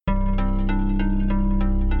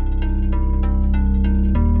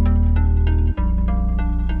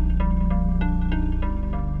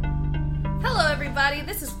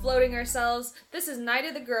exploding ourselves. This is Night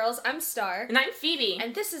of the Girls. I'm Star. And I'm Phoebe.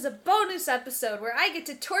 And this is a bonus episode where I get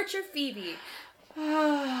to torture Phoebe.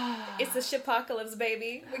 It's the Shipocalypse,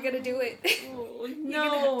 baby. We're gonna do it. Oh, no. You're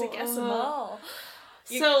gonna have to guess them all.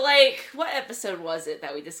 So, like, what episode was it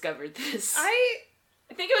that we discovered this? I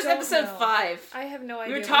think it was episode 5. I have no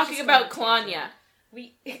idea. We were talking about Klanya.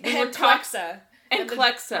 We were Klexa. And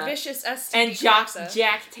Klexa. Vicious STD and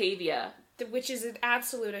Joctavia. Which is an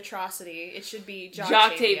absolute atrocity. It should be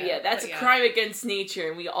Joctavia. That's a crime against nature,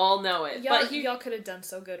 and we all know it. Y'all could have done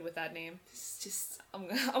so good with that name. It's just... I'm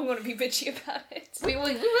going to be bitchy about it. We will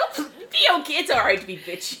be okay. It's alright to be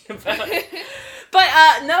bitchy about it.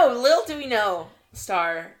 But, no, little do we know,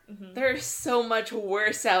 Star, there's so much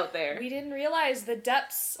worse out there. We didn't realize the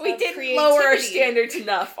depths We of didn't creativity. lower our standards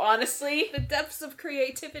enough, honestly. The depths of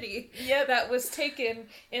creativity that was taken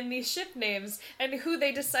in these ship names and who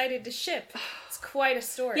they decided to ship. It's quite a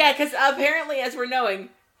story. Yeah, because apparently, as we're knowing,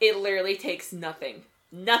 it literally takes nothing.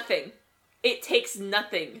 Nothing. It takes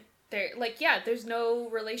nothing. There's no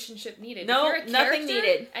relationship needed. No, if you're a nothing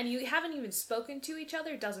needed. And you haven't even spoken to each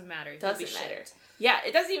other, it doesn't matter. Doesn't matter. Yeah,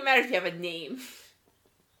 it doesn't even matter if you have a name.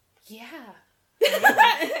 Yeah.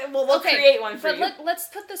 Well, we'll create one for you. But let's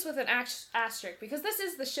put this with an asterisk, because this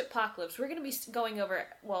is the Shipocalypse. We're going to be going over,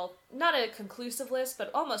 well, not a conclusive list, but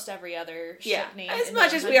almost every other ship name. As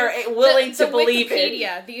much as we are willing to believe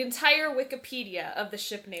Wikipedia, the entire Wikipedia of the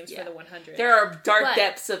ship names for the 100. There are dark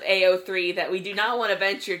depths of AO3 that we do not want to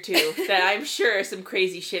venture to, that I'm sure some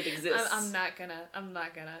crazy shit exists. I'm not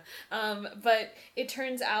gonna. But it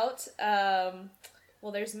turns out...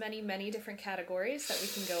 well, there's many, many different categories that we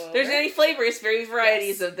can go over. There's many flavors, very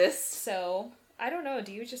varieties of this. So, I don't know.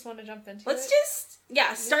 Do you just want to jump into it? Let's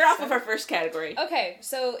just, start off with our first category. Okay,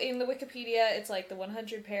 so in the Wikipedia, it's like the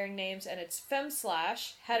 100 pairing names, and it's fem/,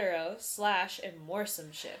 hetero/ and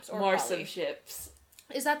moresome ships. Or moresome ships.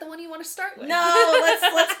 Is that the one you want to start with? No,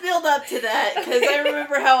 let's build up to that, because I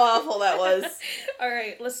remember how awful that was.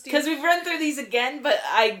 Alright, let's do... Because we've run through these again, but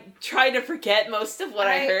I try to forget most of what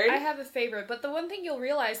I heard. I have a favorite, but the one thing you'll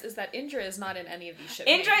realize is that Indra is not in any of these ships.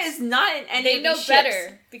 Indra is not in any of these ships. They know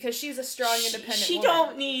better, because she's a strong, independent She woman.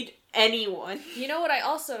 don't need anyone. You know what I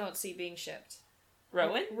also don't see being shipped?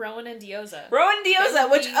 Rowan? Rowan and Dioza. Rowan and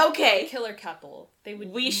Dioza, which, okay. A killer couple. They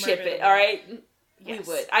would We ship it, alright? Yes,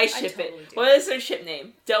 we would. I ship totally it. do. What is their ship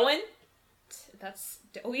name? Doan? That's...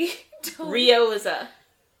 Dowie? Rioza.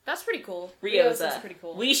 That's pretty cool. Rioza's pretty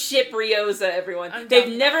cool. We ship Rioza, everyone. I'm They've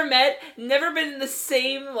down never met, never been in the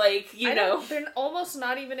same, They're almost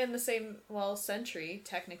not even in the same, century,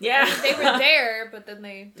 technically. Yeah. I mean, they were there, but then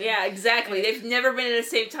they... Yeah, exactly. They've never been in the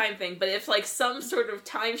same time thing, but if, some sort of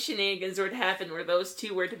time shenanigans were to happen where those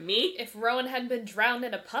two were to meet... If Rowan hadn't been drowned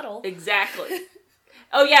in a puddle... Exactly.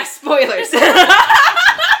 Oh, yeah, spoilers! Fuck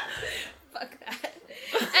that.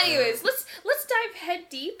 Anyways, let's dive head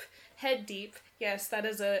deep. Head deep. Yes, that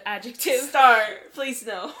is an adjective. Star, please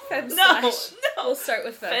no. Fed no. We'll start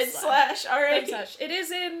with Fed slash. Alright. It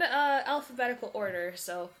is in alphabetical order,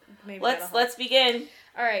 so maybe let's begin.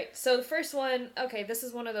 Alright, so the first one, okay, this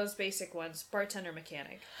is one of those basic ones. Bartender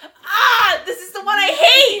mechanic. This is the one I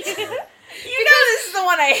hate! This is the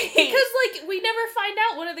one I hate. Because, we never find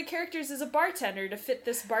out one of the characters is a bartender to fit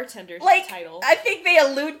this bartender title. I think they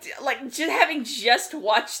allude to, just having just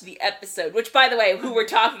watched the episode, which, by the way, who we're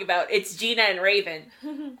talking about, it's Gina and Raven.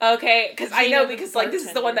 Okay? Because I know, because, this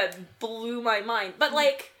is the one that blew my mind. But,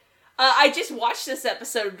 I just watched this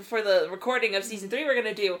episode before the recording of season 3 we're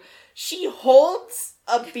gonna do. She holds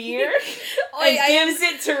a beer and gives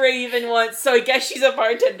it to Raven once, so I guess she's a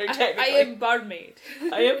bartender, technically. I am barmaid.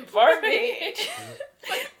 I am barmaid.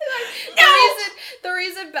 The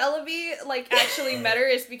reason Bellamy, actually met her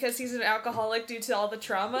is because he's an alcoholic due to all the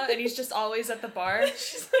trauma, and he's just always at the bar.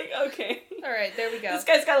 She's like, okay. Alright, there we go. This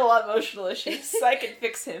guy's got a lot of emotional issues, so I can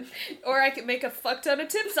fix him. Or I can make a fuck ton of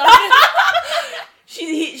tips on him.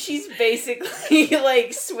 She's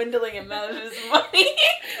basically, swindling him out of his money.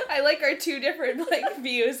 I like our two different,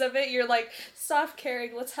 views of it. You're soft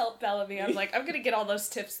caring, let's help Bellamy. I'm I'm gonna get all those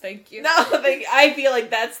tips, thank you. No, I feel like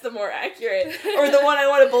that's the more accurate, or the one I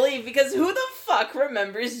want to believe, because who the fuck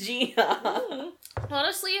remembers Gina?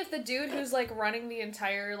 Honestly, if the dude who's, running the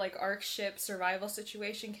entire, ARC ship survival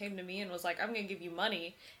situation came to me and was I'm gonna give you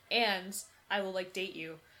money, and I will, date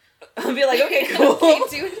you. I'll be like, okay, cool. Okay,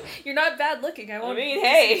 dude, you're not bad looking. I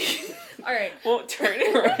hey. Alright. Won't turn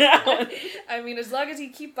it around. I mean, as long as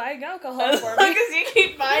you keep buying alcohol for me. As long as you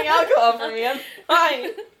keep buying alcohol for me, I'm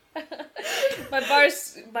fine.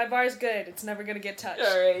 My bar's good. It's never gonna get touched.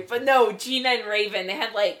 Alright, but no, Gina and Raven, they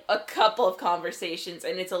had a couple of conversations,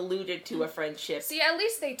 and it's alluded to a friendship. See, at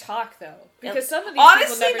least they talk, though. Because some of these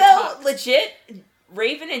honestly, people never talk. legit,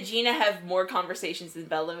 Raven and Gina have more conversations than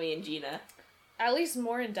Bellamy and Gina. At least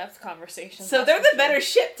more in-depth conversations. So they're the better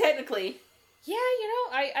ship, technically. Yeah,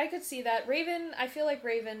 I could see that. Raven, I feel like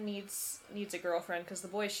Raven needs a girlfriend, because the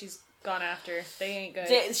boys she's gone after, they ain't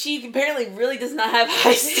good. She apparently really does not have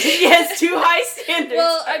she has too high standards.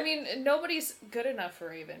 Well, I mean, nobody's good enough for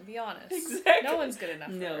Raven, be honest. Exactly. No one's good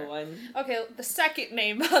enough for her. No one. Okay, the second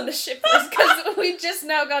name on the ship list, because we just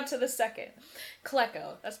now got to the second.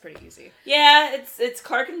 Kleko. That's pretty easy. Yeah, it's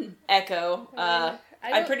Clark and Echo.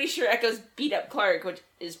 I'm pretty sure Echo's beat up Clark, which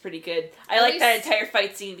is pretty good. I like that entire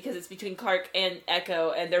fight scene because it's between Clark and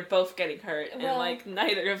Echo, and they're both getting hurt, and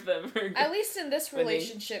neither of them are. At least in this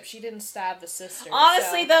relationship, she didn't stab the sister.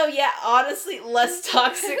 Honestly, less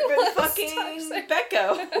toxic than fucking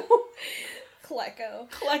Becco. Kleko.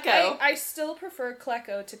 I still prefer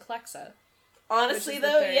Kleko to Klexa. Honestly,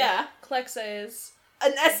 though, yeah. Klexa is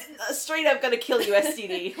straight up gonna kill you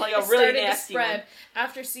STD, like a really nasty one.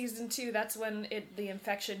 After season 2, that's when the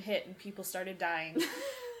infection hit and people started dying.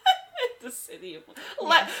 The city of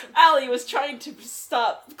Allie was trying to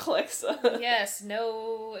stop Klexa. Yes,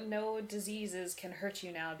 no diseases can hurt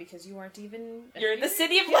you now because you aren't even. You're in the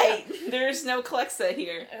city of light. There's no Klexa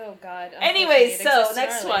here. Oh God. Anyways, so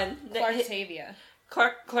next one, Clarktavia.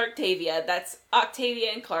 Clarktavia. That's Octavia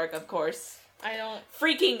and Clark, of course. I don't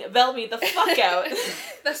freaking Bellamy the fuck out.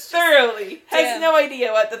 That's thoroughly has no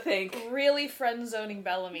idea what to think. Really friend zoning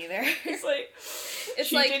Bellamy there.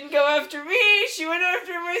 She didn't go after me. She went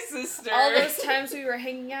after my sister. All those times we were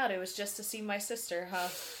hanging out, it was just to see my sister, huh?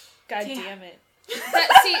 God damn it.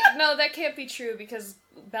 That can't be true because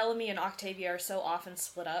Bellamy and Octavia are so often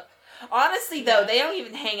split up. Honestly, though, they don't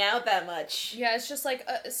even hang out that much. Yeah, it's just like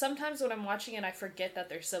sometimes when I'm watching it, I forget that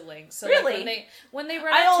they're siblings. So really, like, when they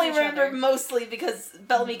run, I only remember mostly because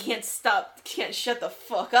Bellamy can't shut the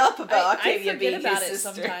fuck up about Octavia being his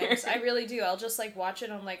sister. Sometimes I really do. I'll just like watch it.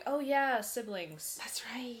 And I'm like, oh yeah, siblings. That's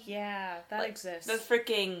right. Yeah, that exists. The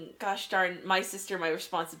freaking gosh darn my sister, my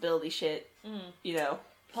responsibility shit. You know,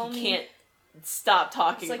 he can't stop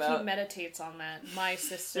talking about. It's like he meditates on that. My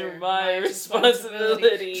sister. My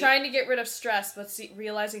responsibility. Trying to get rid of stress, but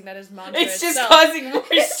realizing that his mantra it's just causing more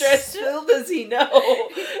stress. Little does he know.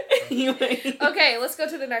 Anyway. Okay, let's go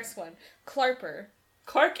to the next one. Clarper.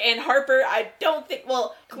 Clark and Harper, I don't think...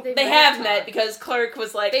 Well, they have met because Clark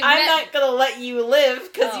was like, I'm not gonna let you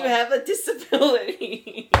live because you have a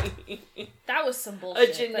disability. That was some bullshit.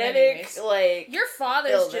 A genetic, your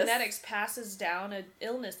father's illness. Genetics passes down an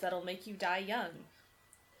illness that'll make you die young.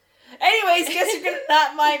 Anyways, guess you're gonna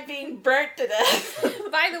not mind being burnt to death.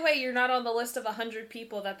 By the way, you're not on the list of 100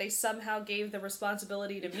 people that they somehow gave the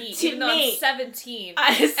responsibility to meet. Even though I'm 17. And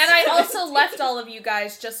I also left all of you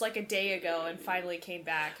guys just like a day ago and finally came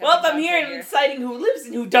back. Well, I'm here and deciding who lives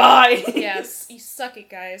and who dies. Yes, you suck it,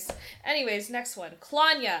 guys. Anyways, next one.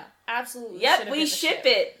 Klanya. Absolutely. Yep, we ship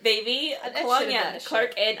it, baby. Klanya,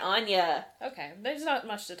 Clark and Anya. Okay, there's not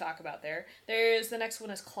much to talk about there. There's the next one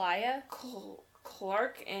is Klaya.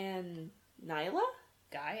 Clark and Nyla?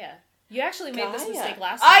 Gaia. You actually made this mistake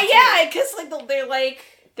last time. Yeah, because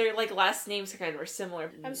their last names kind of are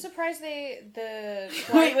similar. I'm surprised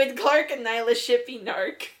Wait, would Clark and Nyla ship be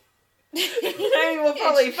Narc? I mean, we'll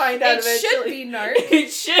probably find out eventually. It should be Narc.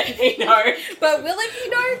 It should be Narc. But will it be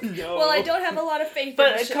Narc? No. Well, I don't have a lot of faith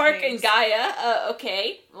in the Clark names. and Gaia,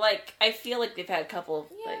 okay. I feel like they've had a couple of,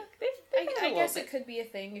 I guess it could be a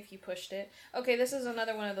thing if you pushed it. Okay, this is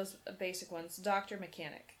another one of those basic ones. Dr.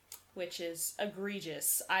 Mechanic, which is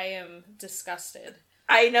egregious. I am disgusted.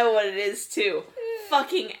 I know what it is, too.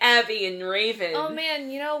 Fucking Abby and Raven. Oh,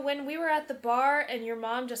 man, when we were at the bar and your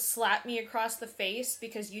mom just slapped me across the face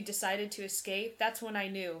because you decided to escape, that's when I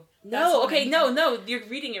knew. No, you're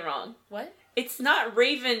reading it wrong. What? It's not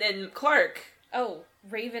Raven and Clark. Oh,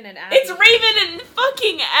 Raven and Abby. It's Raven and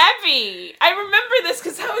fucking Abby! I remember this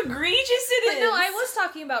because how egregious it is. No, I was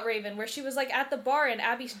talking about Raven, where she was, at the bar and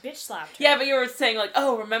Abby bitch slapped her. Yeah, but you were saying,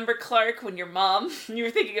 remember Clark when your mom... You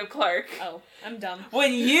were thinking of Clark. Oh, I'm dumb.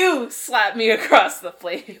 When you slapped me across the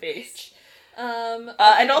face. Okay.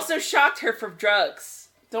 And also shocked her for drugs.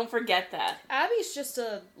 Don't forget that. Abby's just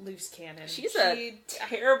a loose cannon. She's a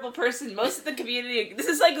terrible person. Most of the community... This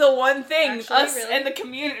is the one thing and the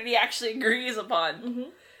community actually agrees upon. Mm-hmm.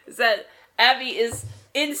 Is that Abby is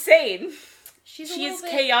insane. She is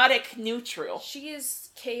chaotic neutral. She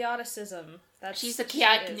is chaoticism. She's a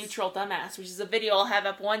chaotic neutral dumbass, which is a video I'll have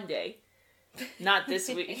up one day. Not this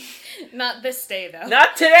week. Not this day, though.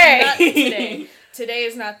 Not today! Not today. Today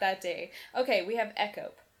is not that day. Okay, we have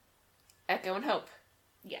Echo. Echo and Hope.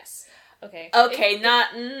 Yes. Okay. Okay, I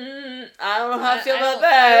don't know how I feel about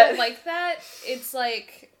that. I don't like that. It's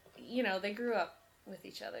they grew up with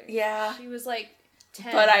each other. Yeah. She was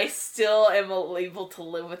 10. But I still am able to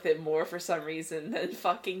live with it more for some reason than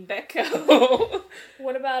fucking Becco.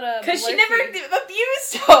 What about because she never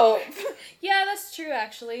abused Hope. Yeah, that's true,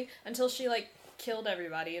 actually. Until she, killed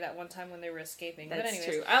everybody that one time when they were escaping. That's but anyways.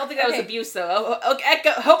 true. I don't think that was abuse, though.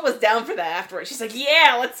 Hope was down for that afterwards. She's like,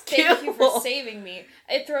 yeah, let's kill. Thank you for saving me.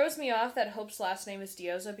 It throws me off that Hope's last name is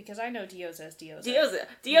Diyoza because I know Diyoza is Diyoza.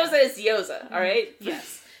 Diyoza is Diyoza, alright?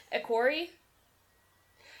 Yes. Ikori?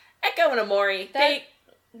 Echo and Amori.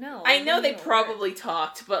 No. I know they probably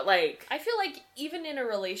talked, but I feel like even in a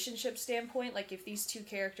relationship standpoint, if these two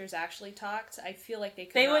characters actually talked, I feel like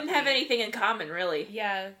they wouldn't have anything in common, really.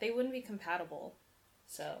 Yeah, they wouldn't be compatible.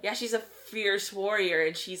 So. Yeah, she's a fierce warrior,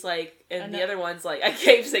 and she's and the other one's I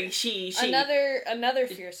keep saying she. Another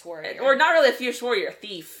fierce warrior. Or not really a fierce warrior, a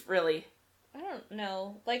thief, really. I don't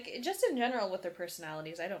know. Just in general with their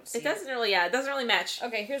personalities, I don't see it. Doesn't really match.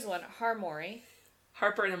 Okay, here's one. Harmori.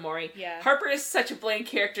 Harper and Amori. Yeah. Harper is such a blank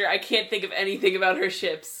character, I can't think of anything about her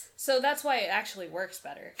ships. So that's why it actually works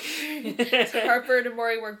better. Harper and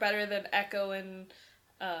Amori work better than Echo and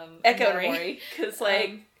Echo and Amori. Because,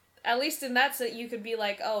 at least in that sense, you could be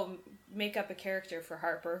make up a character for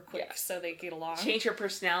Harper quick so they get along. Change her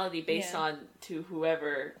personality based on to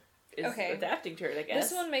whoever is adapting to her, I guess.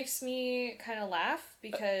 This one makes me kind of laugh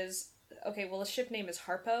because, the ship name is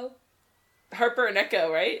Harpo. Harper and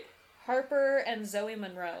Echo, right? Harper and Zoe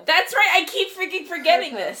Monroe. That's right, I keep freaking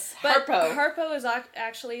forgetting this. But Harpo is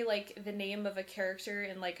actually, the name of a character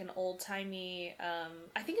in, an old-timey,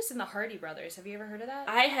 I think it's in the Hardy Brothers. Have you ever heard of that?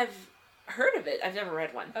 I have heard of it. I've never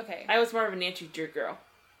read one. Okay. I was more of a Nancy Drew girl.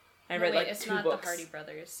 I read, it's 2 not books. the Hardy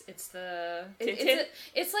Brothers. It's the...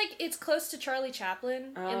 It's it's close to Charlie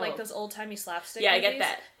Chaplin in, those old-timey slapstick movies. I get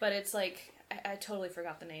that. But it's, I totally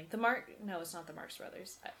forgot the name. No, it's not the Marx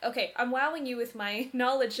Brothers. Okay, I'm wowing you with my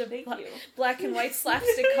knowledge of black and white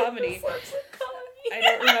slapstick comedy. I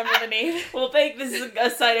don't remember the name. Well, this is a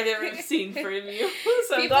sight I've never seen from you.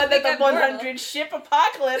 So I'm glad that the 100 ship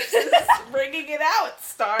apocalypse is bringing it out,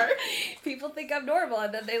 Star. People think I'm normal,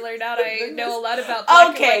 and then they learn out I know a lot about black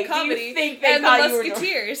and white comedy do you think they and thought the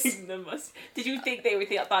Musketeers. Did you think they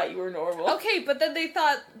thought you were normal? Okay, but then they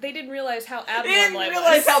didn't realize how abnormal I was. They didn't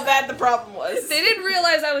realize how bad the problem was. They didn't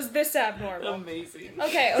realize I was this abnormal. Amazing.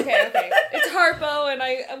 Okay. It's Harpo,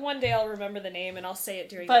 and one day I'll remember the name, and I'll say it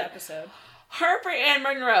during the episode. Harper and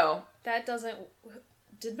Monroe. That doesn't...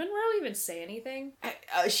 Did Monroe even say anything?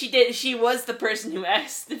 She did. She was the person who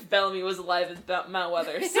asked if Bellamy was alive at Mount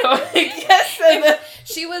Weather. So I guess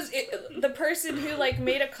she was the person who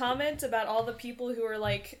made a comment about all the people who were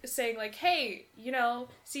saying hey,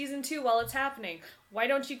 season 2 while it's happening. Why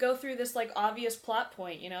don't you go through this obvious plot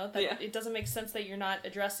point? It doesn't make sense that you're not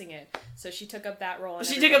addressing it. So she took up that role. And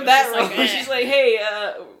she took up that role. She's like, hey,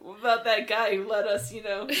 what about that guy who led us?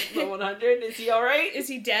 The 100. Is he all right? Is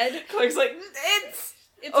he dead? Clark's like, it's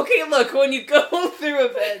okay. Look, when you go through a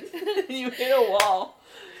vent and you hit a wall,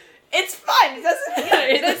 it's fun. It doesn't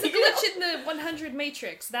matter. That's a glitch in the 100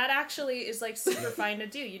 Matrix. That actually is super fine to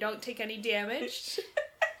do. You don't take any damage.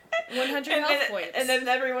 100 health points. And then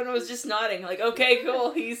everyone was just nodding, okay,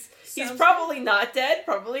 cool. He's probably not dead,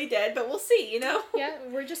 probably dead, but we'll see, Yeah,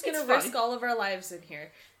 we're just gonna risk all of our lives in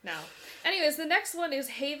here now. Anyways, the next one is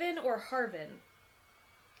Haven or Harvin.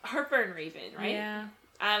 Harper and Raven, right? Yeah.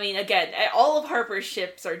 I mean, again, all of Harper's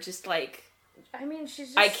ships are just she's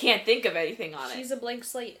just... I can't think of anything on it. She's a blank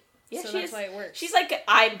slate. Yeah, so that's why it works. She's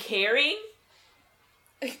I'm caring?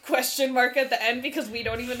 Question mark at the end because we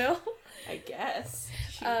don't even know. I guess.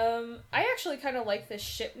 I actually kind of like this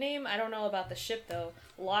ship name. I don't know about the ship though.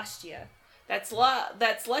 Lostia. That's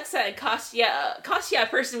Lexa and Kostya. Kostya, a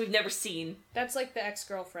person we've never seen. That's the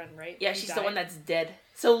ex-girlfriend, right? Yeah, she's the one that's dead.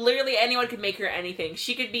 So literally anyone could make her anything.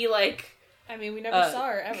 She could be I mean, we never saw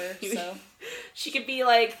her ever, so... She could be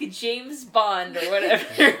James Bond or whatever.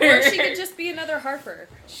 Or she could just be another Harper.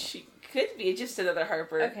 She could be just another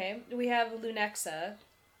Harper. Okay, we have Lunexa.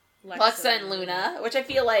 Lexa and Luna, which I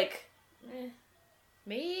feel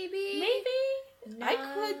Maybe? Nah, I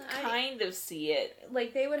could kind of see it.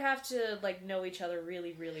 They would have to, know each other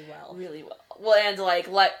really, really well. Really well. Well, and,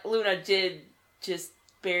 Luna did just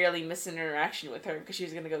barely miss an interaction with her because she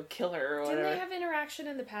was gonna go kill her or whatever. Didn't they have interaction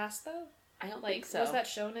in the past, though? I don't think so. Was that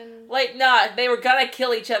shown in... nah, they were gonna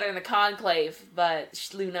kill each other in the conclave, but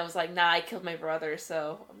Luna was nah, I killed my brother,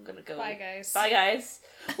 so I'm gonna go. Bye, guys. Bye, guys.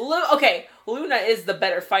 Okay, Luna is the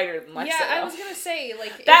better fighter than Lexa. Yeah, I was gonna say,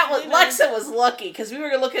 Lexa was lucky, because we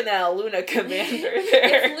were looking at a Luna commander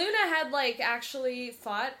there. If Luna had, actually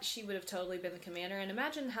fought, she would have totally been the commander, and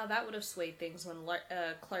imagine how that would have swayed things when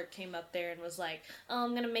Clark came up there and was like, oh,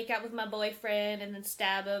 I'm gonna make out with my boyfriend, and then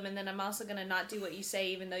stab him, and then I'm also gonna not do what you say,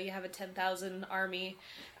 even though you have a 10,000 10,000 army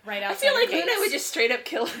right I outside. feel like Luna would just straight up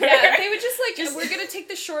kill her. Yeah, they would just we're gonna take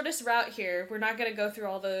the shortest route here. We're not gonna go through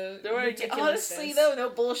all the ridiculousness. Honestly, though, no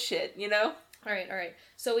bullshit, you know? Alright.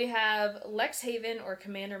 So we have Lex Haven or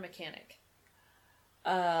Commander Mechanic.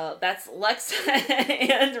 That's Lex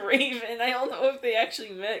and Raven. I don't know if they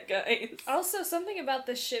actually met, guys. Also, something about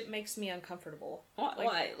this ship makes me uncomfortable.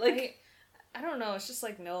 Why? I don't know, it's just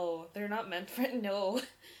like, no, they're not meant for it, no.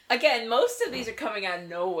 Again, most of these are coming out of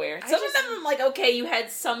nowhere. Some of them, I'm like, okay, you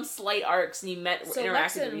had some slight arcs and you interacted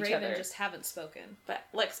Lex and with each Raven other. just haven't spoken. But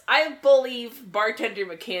Lex, I believe Bartender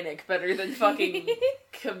Mechanic better than fucking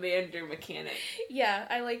Commander Mechanic. Yeah,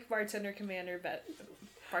 I like Bartender Commander, but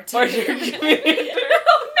Bartender Commander.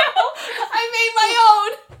 Oh no! I made my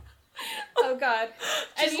own! Oh god.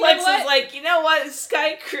 And Lex is like, you know what?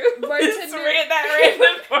 Sky Crew Bartender. that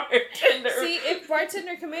Raven Bartender. See, if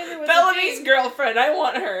Bartender Commander was Bellamy's girlfriend, I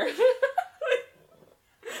want her.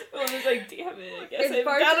 Bellamy's like, damn it, I guess I've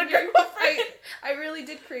got a girlfriend. I really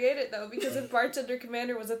did create it though, because if Bartender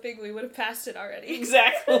Commander was a thing, we would have passed it already.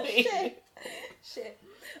 Exactly. Shit.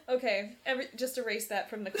 Okay, just erase that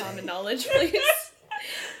from the common knowledge, please.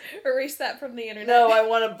 Erase that from the internet. No, I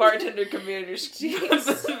want a Bartender Commander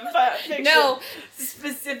fiction. No.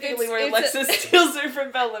 Specifically where Lexa steals her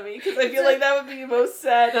from Bellamy, because I feel like that would be most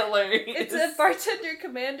sad and hilarious. It's a Bartender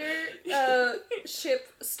Commander ship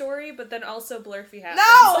story, but then also Blurfy happens.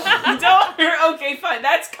 No! Don't! Okay, fine.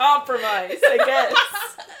 That's compromise, I guess.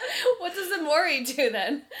 What does Amori do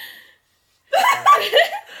then?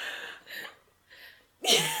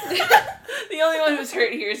 The only one who's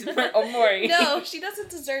hurt here is Amori. No, she doesn't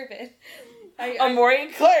deserve it. Amori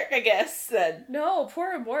and Clark, I guess, then. No,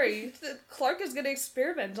 poor Amori. Clark is gonna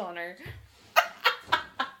experiment on her.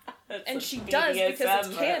 And she does, because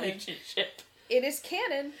it's canon. It is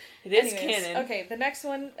canon. It is canon. Okay, the next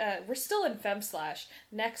one, we're still in FemSlash.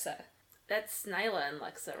 Nexa. That's Nyla and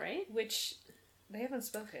Lexa, right? Which, they haven't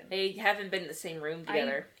spoken. They haven't been in the same room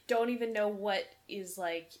together. I don't even know what is,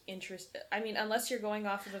 like, I mean, unless you're going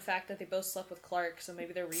off of the fact that they both slept with Clark, so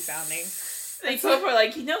maybe they're rebounding. They both were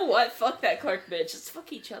like, you know what? Fuck that Clark bitch. Let's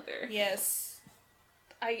fuck each other. Yes.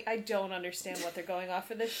 I don't understand what they're going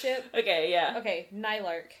off of this ship. Okay, yeah. Okay,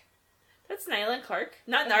 Nylark. That's Nyla and Clark.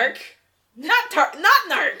 Not Narc. Not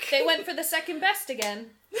Narc! They went for the second best again.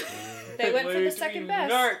 They went for the second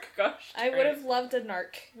best. Narc, gosh. I would have loved a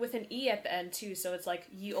narc with an E at the end too, so it's like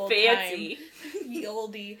ye old fancy. Time. Ye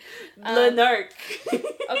oldie. The narc.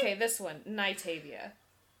 Okay, this one, Nitavia.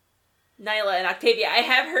 Nyla and Octavia. I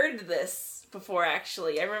have heard this before,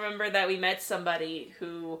 actually. I remember that we met somebody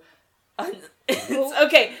who...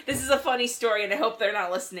 okay, this is a funny story, and I hope they're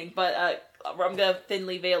not listening, but I'm gonna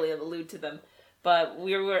thinly veil and allude to them. But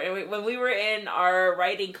when we were in our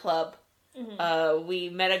writing club, we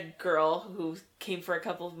met a girl who came for a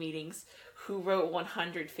couple of meetings who wrote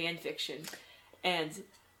 100 fan fiction, and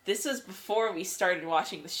this was before we started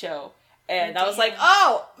watching the show. And I was like,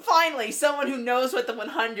 oh, finally, someone who knows what the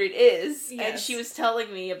 100 is. Yes. And she was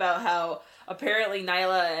telling me about how apparently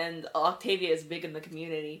Nyla and Octavia is big in the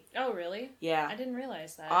community. Oh, really? Yeah. I didn't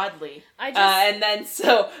realize that. Oddly. And then,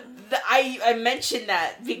 so, I mentioned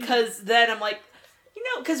that because then I'm like, you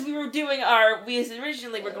know, because we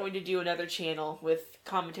originally were going to do another channel with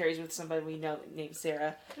commentaries with somebody we know named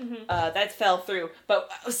Sarah. Mm-hmm. That fell through. But,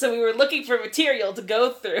 so we were looking for material to go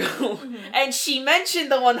through. Mm-hmm. And she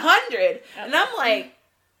mentioned the 100. Okay. And I'm like,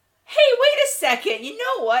 hey, wait a second, you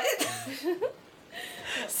know what?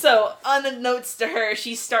 So, unbeknownst to her,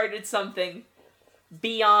 she started something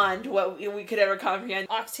beyond what we could ever comprehend.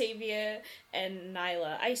 Octavia and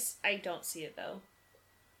Nyla. I don't see it, though.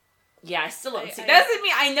 Yeah, I still don't see it. That doesn't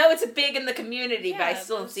mean I know it's big in the community, but I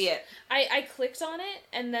still don't see it. I clicked on it,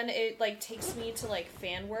 and then it, like, takes me to, like,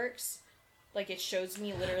 FanWorks. Like, it shows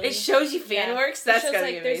me literally... It shows you FanWorks? That's gotta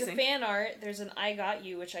be amazing. There's a fan art, there's an I Got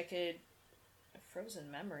You, which I could...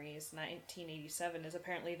 Frozen Memories 1987 is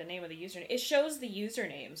apparently the name of the username. It shows the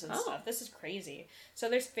usernames and stuff. This is crazy. So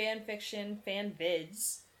there's fan fiction, fan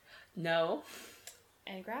vids. No.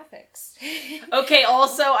 And graphics. Okay,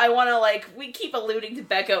 also, I want to, like, we keep alluding to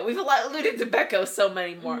Becco. We've alluded to Becco so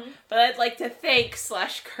many more. Mm-hmm. But I'd like to thank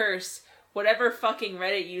 /curse whatever fucking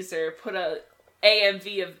Reddit user put a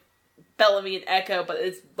AMV of Bellamy and Echo, but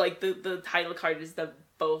it's, like, the title card is them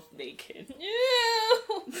both naked.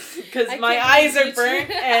 Because my eyes are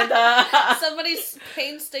burnt, and somebody's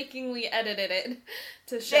painstakingly edited it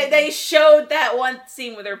to show. They showed that one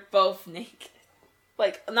scene where they're both naked.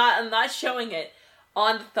 Like, I'm not showing it.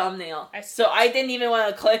 on the thumbnail. So I didn't even want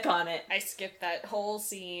to click on it. I skipped that whole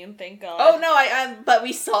scene, thank God. Oh no, but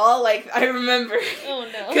we saw, like, I remember. Oh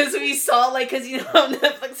no. Because we saw, like, because you know how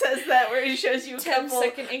Netflix has that where it shows you a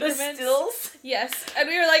 10-second increments. The stills? Yes. And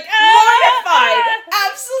we were like, mortified!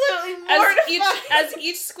 Absolutely mortified! As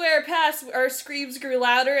each square passed, our screams grew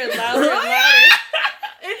louder and louder and louder.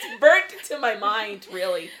 It's burnt into my mind,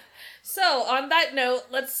 really. So, on that note,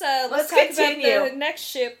 let's talk continue. about the next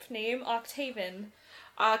ship name, Octavian.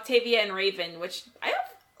 Octavia and Raven, which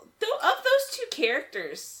of those two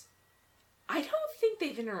characters, I don't think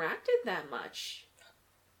they've interacted that much.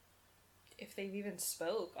 If they've even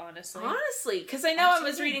spoke, honestly. Honestly, because I know I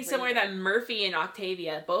was reading somewhere that Murphy and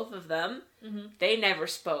Octavia, both of them, they never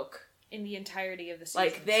spoke. In the entirety of the season.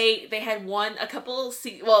 Like, they had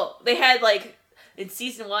they had, like, in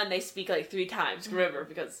season 1, they speak, like, 3 times, remember,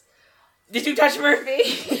 because... Did you touch Murphy?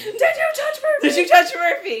 Did you touch Murphy? Did you touch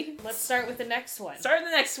Murphy? Let's start with the next one. Start with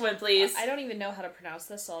the next one, please. I don't even know how to pronounce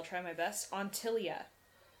this, so I'll try my best. Antilia.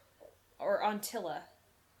 Or Antilla.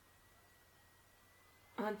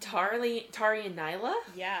 Tari and Nyla?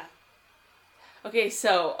 Yeah. Okay,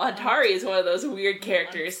 so Antari is one of those weird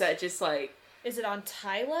characters that just, like... Is it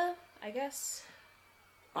Antila, I guess?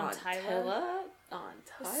 Antila?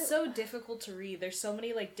 It's so difficult to read. There's so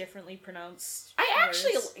many, like, differently pronounced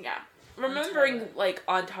words. Remembering, like,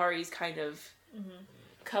 Antari's kind of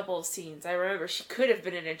couple of scenes. I remember she could have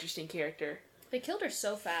been an interesting character. They killed her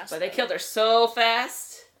so fast. But they killed her so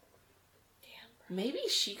fast. Damn. Maybe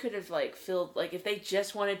she could have, like, filled, like, if they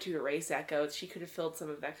just wanted to erase Echo, she could have filled some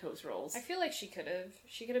of Echo's roles. I feel like she could have.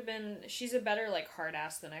 She could have been, she's a better, like, hard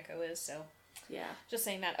ass than Echo is, so. Yeah. Just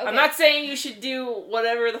saying that. Okay. I'm not saying you should do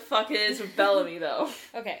whatever the fuck it is with Bellamy, though.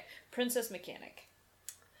 Okay. Princess Mechanic.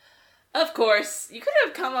 Of course. You could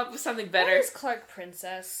have come up with something better. What is Clark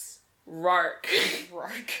Princess? Rark.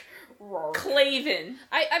 Claven.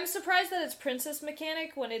 I'm surprised that it's Princess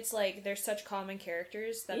Mechanic when it's like there's such common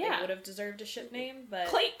characters that they would have deserved a ship name, but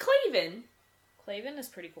Claven. Claven is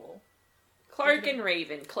pretty cool. Clark and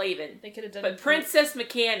Raven, Claven. They could have done, but Princess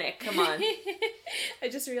Mechanic. Come on. I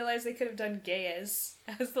just realized they could have done Gaius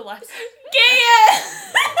as the last.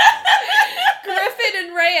 Gaius. Griffin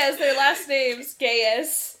and Reyes, their last names,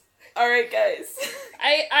 Gaius. All right, guys.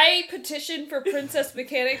 I petition for Princess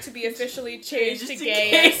Mechanic to be officially changed to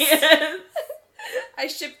Gaius. I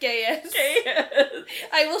ship Gaius.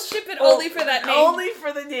 I will ship it only for that name. Only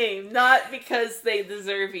for the name, not because they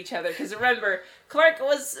deserve each other. Because remember, Clark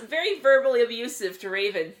was very verbally abusive to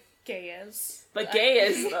Raven. Gaius. But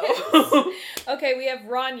Gaius, though. Okay, we have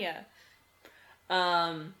Rania.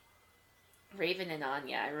 Raven and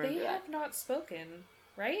Anya, I remember They that. have not spoken,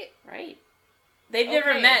 right? Right. They've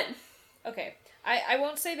never met. Okay. I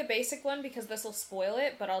won't say the basic one because this will spoil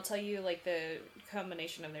it, but I'll tell you, like, the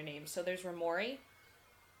combination of their names. So there's Ramori.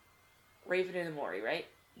 Raven and Amori, right?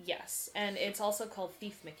 Yes. And it's also called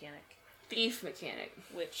Thief Mechanic. Thief Mechanic.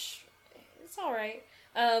 Which, it's alright.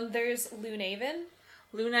 There's Lunaven.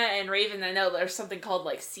 Luna and Raven, I know there's something called,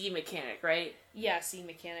 like, Sea Mechanic, right? Yeah, Sea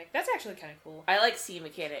Mechanic. That's actually kind of cool. I like Sea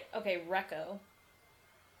Mechanic. Okay, Rekko.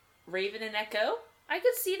 Raven and Echo? I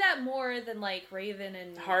could see that more than, like, Raven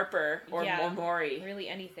and... Harper or Mori. Really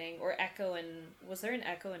anything. Or Echo and... Was there an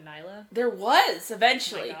Echo and Nyla? There was,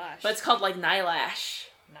 eventually. Oh my gosh. But it's called, like, Nylash.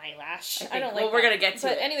 I don't like we're gonna get to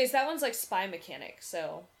it. But anyways, that one's, like, Spy Mechanic,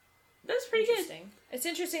 so... That's pretty good. It's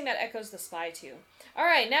interesting that Echo's the spy, too.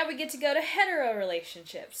 Alright, now we get to go to hetero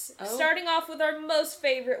relationships. Oh. Starting off with our most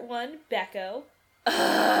favorite one, Becco.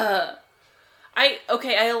 I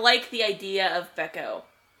like the idea of Becco.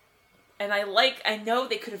 And I know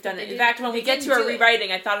they could have done it. In fact, when we get to our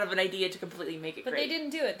rewriting, I thought of an idea to completely make it great. But they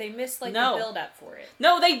didn't do it. They missed, like, the build-up for it.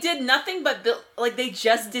 No, they did nothing but they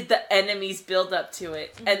just did the enemies build-up to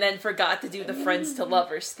it, and then forgot to do the friends to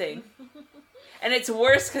lovers thing. And it's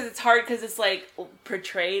worse because it's hard because it's, like,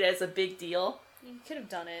 portrayed as a big deal. You could have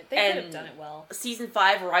done it. They could have done it well. Season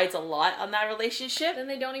 5 rides a lot on that relationship. Then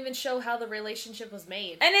they don't even show how the relationship was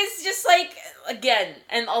made. And it's just like, again,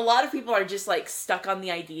 and a lot of people are just like stuck on the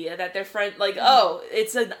idea that their friend, like,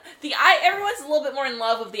 everyone's a little bit more in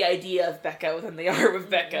love with the idea of Becco than they are with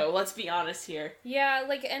Becco. Let's be honest here. Yeah,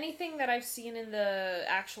 like anything that I've seen in the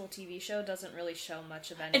actual TV show doesn't really show much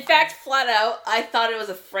of anything. In fact, flat out, I thought it was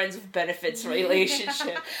a friends with benefits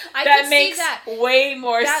relationship. That makes way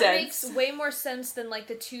more sense. That makes way more sense sense than like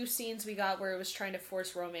the 2 scenes we got where it was trying to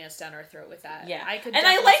force romance down our throat with that. Yeah,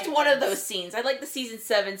 I liked one of those scenes. I liked the season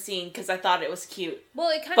 7 scene because I thought it was cute. Well,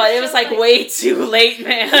 it was like way too late,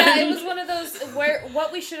 man. Yeah, it was one of those where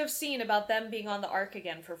what we should have seen about them being on the ark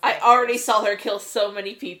again for 5 I already saw her kill so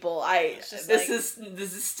many people. This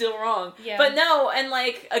is still wrong. Yeah. But no, and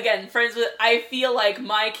like again, friends with. I feel like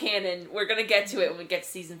my canon. We're gonna get to it when we get to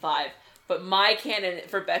season 5. But my canon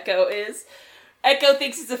for Becco is. Echo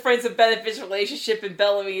thinks it's a friends with benefits relationship and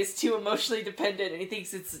Bellamy is too emotionally dependent and he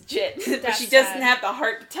thinks it's legit. But she doesn't have the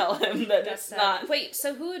heart to tell him that it's not. Wait,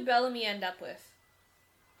 so who would Bellamy end up with?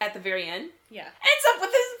 At the very end? Yeah. Ends up with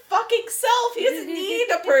his fucking self. He doesn't need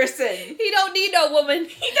a person. He don't need no woman.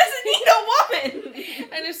 He doesn't need a woman.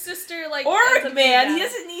 And his sister, like... Or a man. He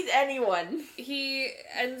doesn't need anyone. He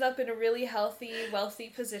ends up in a really healthy, wealthy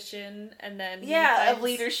position and then... Yeah, of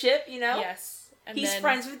leadership, you know? Yes. And he's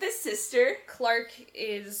friends with his sister. Clark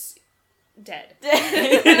is dead.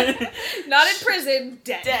 Not in prison,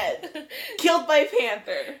 dead. Dead. Killed by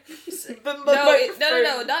Panther.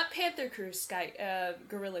 No, not Panther Crew,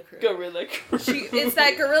 Gorilla Crew. Gorilla Crew. It's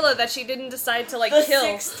that gorilla that she didn't decide to, like, the kill.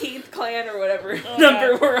 The 16th clan or whatever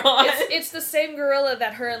number we're on. It's the same gorilla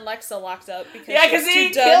that her and Lexa locked up because they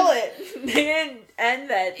didn't kill it. They didn't end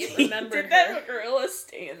that. Remembered her. That gorilla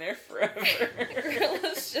staying there forever.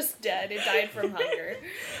 Gorilla's just dead. It died from hunger.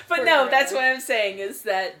 But no, gorilla. That's what I'm saying is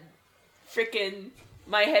that frickin'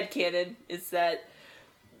 my headcanon is that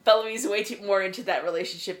Bellamy's way too more into that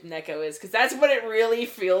relationship than Echo is, because that's what it really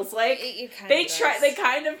feels like. They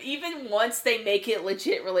kind of, even once they make it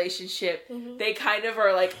legit relationship, they kind of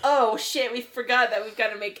are like, oh shit, we forgot that we've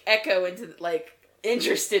got to make Echo into, like,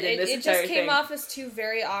 interested in this entire thing. It just came off as 2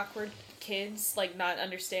 very awkward kids, like, not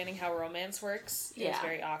understanding how romance works. It was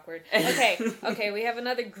very awkward. Okay, we have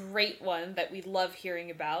another great one that we love hearing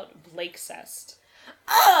about, Blakecest.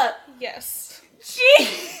 Yes.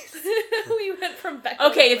 Jeez! We went from Becca.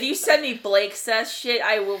 Okay, if you send me Blakecest shit,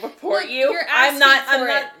 I will report you. I'm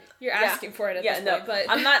not. You're asking for it at this point, but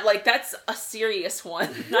I'm not like that's a serious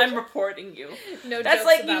one. I'm reporting you. No, that's jokes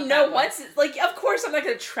like about you know that once like of course I'm not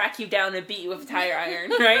gonna track you down and beat you with a tire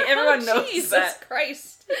iron, right? Everyone knows Jesus that.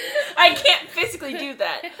 Christ. I can't physically do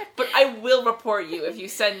that, but I will report you if you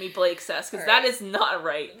send me Blakecest, because that is not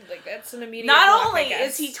right. Like, that's an immediate Not block, only I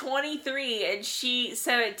guess. is he 23 and she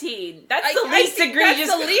 17, that's I the least egregious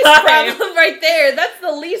that's the least problem right there. That's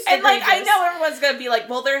the least and, egregious. like, I know everyone's gonna be like,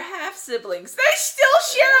 well, they're half-siblings. They still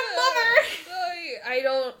share a mother! I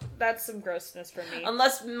don't... That's some grossness for me.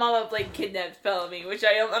 Unless Mama Blake kidnapped Bellamy, which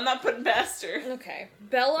I'm not putting past her. Okay.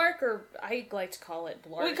 Bellark, or I like to call it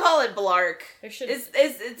Blark. We call it Blark. There should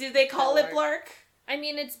do they call it Blark? I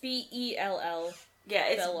mean, it's Bell. Yeah,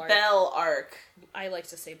 it's Bellark. I like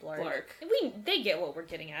to say Blark. Blark. They get what we're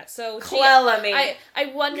getting at. So Clellamy. I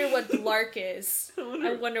wonder what Blark is.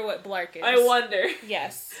 I wonder what Blark is. I wonder.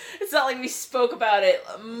 Yes. It's not like we spoke about it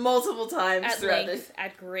multiple times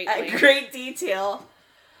at great detail.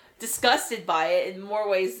 Disgusted by it in more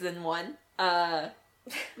ways than one.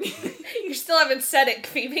 You still haven't said it,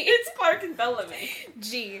 Phoebe. It's Clark and Bellamy.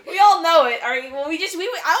 Gee. We all know it. Well,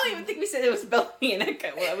 I don't even think we said it was Bellamy and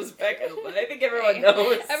Echo. Well, it was Becca, but I think everyone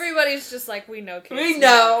knows. Everybody's just like, we know kids. We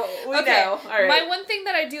know. We know. All right. My one thing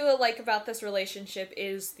that I do like about this relationship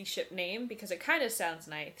is the ship name, because it kind of sounds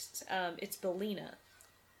nice. It's Bellina.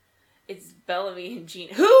 It's Bellamy and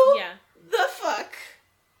Gina. Who? Yeah. The fuck?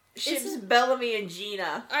 Ships Bellamy and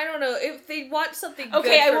Gina. I don't know. If they want something good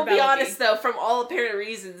Okay, I will Bellamy. be honest, though. From all apparent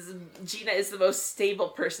reasons, Gina is the most stable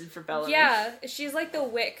person for Bellamy. Yeah, she's like the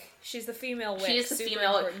Wick. She's the female Wick. She is the Super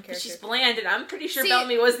female important character. She's bland, and I'm pretty sure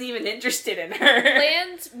Bellamy wasn't even interested in her.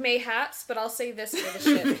 Bland, mayhaps, but I'll say this for the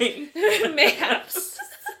ship. Mayhaps.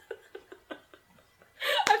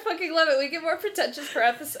 I fucking love it. We get more pretentious per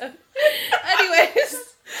episode. Anyways.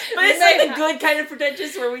 But it's like the good kind of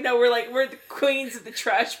pretentious where we know we're the queens of the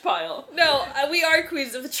trash pile. No, we are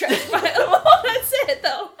queens of the trash pile. That's it,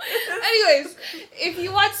 though. Anyways, if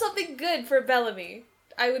you want something good for Bellamy,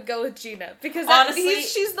 I would go with Gina, because honestly,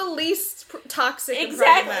 she's the least toxic.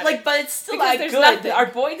 Exactly, but it's still not good. Nothing. Our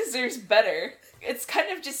boy deserves better. It's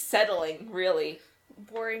kind of just settling, really.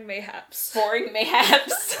 Boring mayhaps.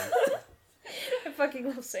 I fucking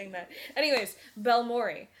love saying that. Anyways,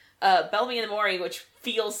 Belmori. Bellamy and Mori, which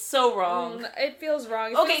feels so wrong. It feels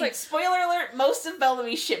wrong. It feels spoiler alert, most of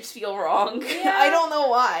Bellamy's ships feel wrong. Yeah. I don't know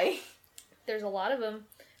why. There's a lot of them.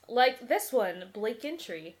 Like this one, Blake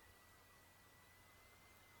Entry.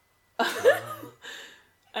 Okay,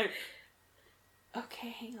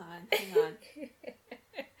 hang on.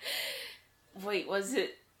 Wait, was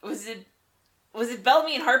it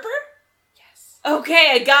Bellamy and Harper? Yes. Okay,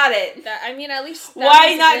 I got it. I mean, at least...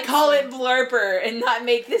 Why not call it Blurper and not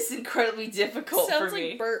make this incredibly difficult for me? Sounds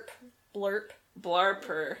like burp. Blurp.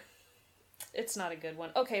 Blarper. It's not a good one.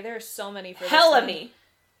 Okay, there are so many for this Hellamy.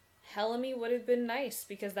 Hellamy would have been nice,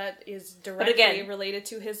 because that is directly related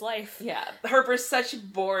to his life. Yeah, Herper's such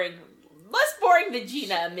boring... Less boring than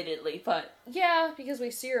Gina, admittedly, but... Yeah, because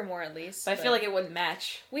we see her more, at least. But I feel like it wouldn't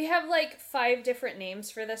match. We have, 5 different names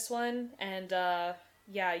for this one, and,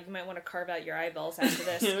 yeah, you might want to carve out your eyeballs after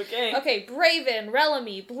this. Okay. Okay, Braven,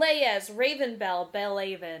 Relamy, Blaze, Ravenbell,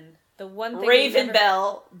 Bellaven. The one thing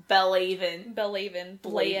Ravenbell, Bellaven. Bellaven,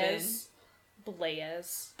 Blaze.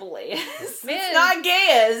 Blaze. Blaze. Man. It's not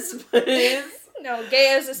Gaius, but it's... No,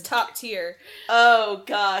 Gaius is top tier. Oh,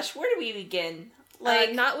 gosh. Where do we begin?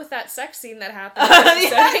 Not with that sex scene that happened.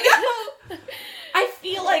 I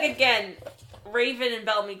feel like, again, Raven and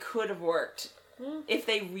Bellamy could have worked if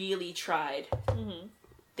they really tried. Mm-hmm.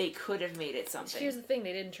 They could have made it something. Here's the thing,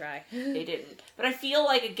 they didn't try. They didn't. But I feel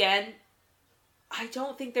like, again, I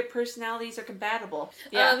don't think their personalities are compatible.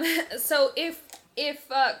 Yeah. So if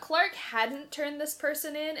Clark hadn't turned this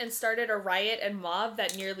person in and started a riot and mob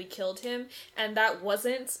that nearly killed him, and that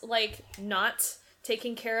wasn't, not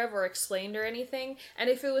taken care of or explained or anything, and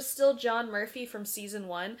if it was still John Murphy from season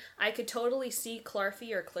 1, I could totally see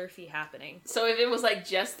Clarfy or Clurfy happening. So if it was,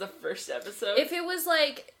 just the first episode? If it was,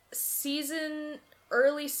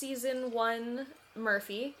 early season 1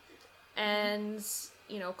 Murphy, and,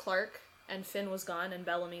 Clark and Finn was gone, and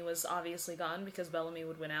Bellamy was obviously gone, because Bellamy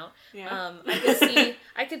would win out. Yeah.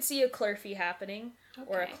 I could see a Clurfy happening. Okay.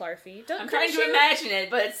 Or a Clarfy. I'm trying to imagine it,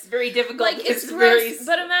 but it's very difficult. It's gross,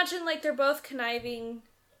 but imagine, they're both conniving.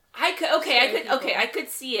 I could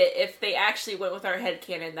see it if they actually went with our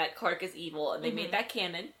headcanon that Clark is evil, and they made that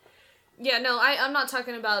canon. Yeah, no, I'm not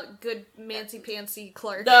talking about good mancy-pantsy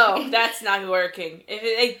Clark. No, that's not working. If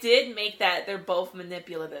they did make that, they're both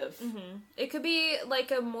manipulative. Mm-hmm. It could be,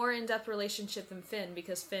 a more in-depth relationship than Finn,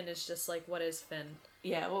 because Finn is just, what is Finn?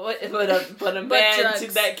 Yeah, but a man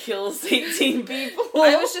that kills 18 people.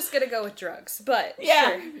 I was just gonna go with drugs, but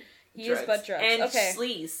sure. He is but drugs. And okay.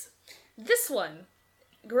 sleaze. This one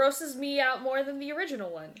grosses me out more than the original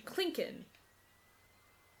one. Clinkin.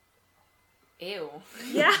 Ew.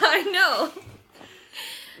 Yeah, I know.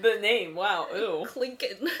 The name, wow, ew.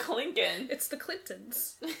 Clinkin. It's the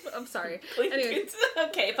Clintons. I'm sorry. Clintons. Anyway.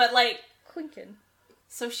 Okay, but Clinkin.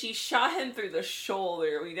 So she shot him through the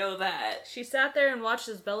shoulder, we know that. She sat there and watched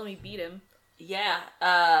as Bellamy beat him. Yeah,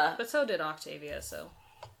 but so did Octavia, so...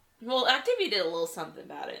 Well, Octavia did a little something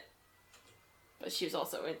about it. But she was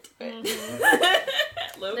also into it.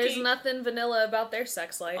 Mm-hmm. There's nothing vanilla about their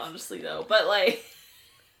sex life. Honestly, though. But,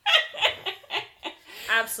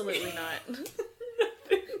 Absolutely not. Nothing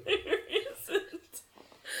there isn't.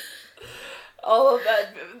 All of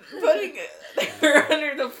that, putting her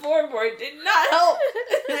under the floorboard did not help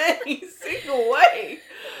in any single way.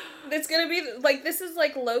 It's gonna be, this is,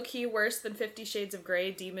 low-key worse than 50 Shades of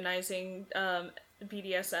Grey demonizing,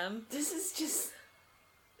 BDSM. This is just...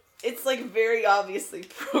 It's, very obviously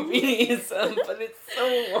pro-BDSM, but it's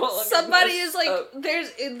so wrong. Somebody is,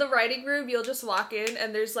 there's, in the writing room, you'll just walk in,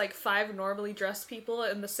 and there's, 5 normally dressed people,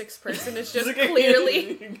 and the 6th person is just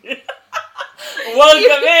clearly...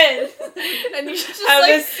 Welcome in! And you just, have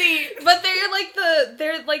a seat. But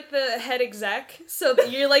they're the head exec, so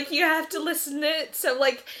you're, you have to listen to it, so,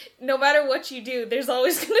 no matter what you do, there's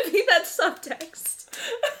always gonna be that subtext.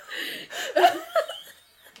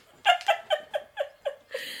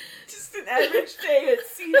 An average day at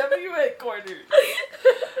CW headquarters.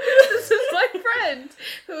 This is my friend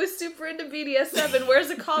who is super into BDSM and wears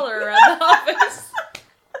a collar around the office.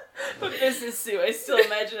 A business suit. I still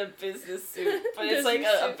imagine a business suit, but it's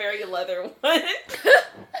a very leather one.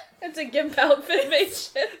 It's a gimp outfit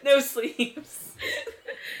makeshift. No sleeves.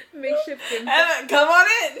 Makeshift gimp. Come on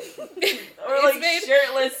in. Or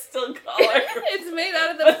shirtless, still collar. It's made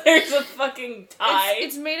out of the. But there's a fucking tie.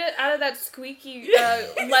 It's made out of that squeaky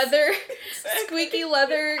leather, squeaky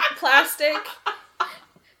leather plastic.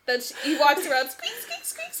 That he walks around squeak squeak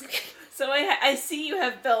squeak squeak. So I see you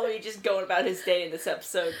have Bellamy just going about his day in this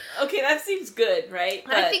episode. Okay, that seems good, right?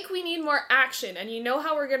 But I think we need more action, and you know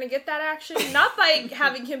how we're gonna get that action? Not by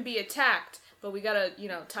having him be attacked, but we gotta,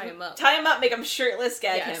 tie him up. Tie him up, make him shirtless,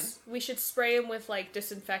 gag him. We should spray him with,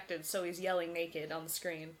 disinfectant so he's yelling naked on the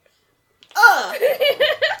screen.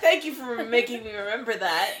 Thank you for making me remember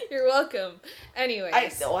that. You're welcome.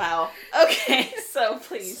 Anyways. Wow. Okay, so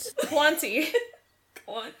please. Quanti.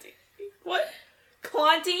 What?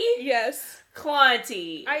 Quanti? Yes.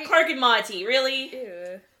 Quanti. Clark and Monty, really?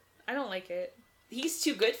 Ew. I don't like it. He's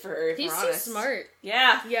too good for her, if He's we're too honest. smart.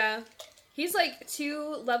 Yeah. Yeah. He's, like,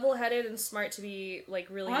 too level-headed and smart to be, like,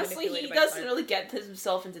 really Honestly, manipulated he by doesn't Clark. really get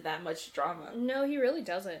himself into that much drama. No, he really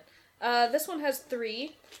doesn't. This one has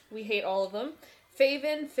 3. We hate all of them.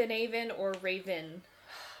 Faven, Finhaven, or Raven.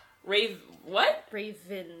 What?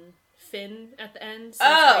 Raven. Finn at the end.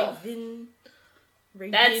 So Raven.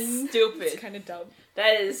 Raven. That's stupid. It's kind of dumb.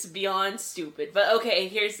 That is beyond stupid. But okay,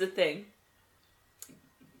 here's the thing.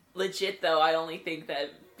 Legit, though, I only think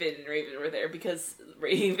that Finn and Raven were there because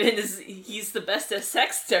Raven he's the best at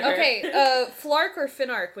sex to her. Okay, Flark or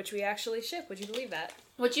Finark, which we actually ship. Would you believe that?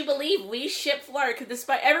 Would you believe we ship Flark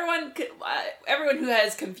despite everyone who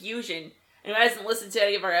has confusion and who hasn't listened to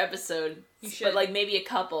any of our episodes, but like maybe a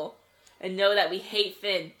couple, and know that we hate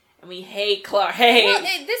Finn and we hate Clark. Well,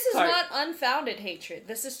 this is not unfounded hatred.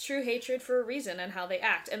 This is true hatred for a reason and how they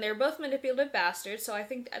act. And they're both manipulative bastards, so I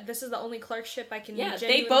think this is the only Clark ship I can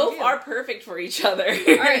genuinely they both are perfect for each other.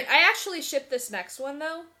 Alright, I actually ship this next one,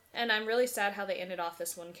 though. And I'm really sad how they ended off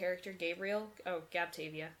this one character, Gabriel. Oh,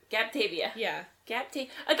 Gabtavia. Yeah. Again,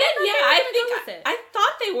 I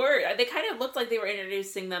thought they were. They kind of looked like they were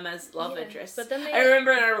introducing them as love interests. But then I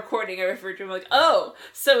remember in our recording, I referred to him like, oh,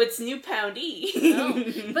 so it's New Poundy.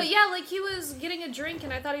 No. But yeah, like, he was getting a drink,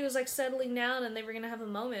 and I thought he was, like, settling down, and they were gonna have a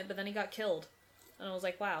moment, but then he got killed. And I was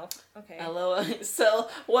like, wow, okay. Hello. So,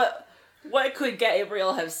 what could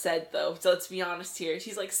Gabriel have said, though? So let's be honest here.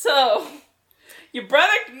 She's like, so... Your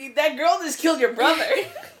brother, that girl just killed your brother.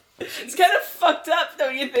 It's kind of fucked up,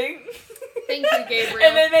 don't you think? Thank you, Gabriel.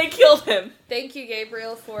 And then they killed him. Thank you,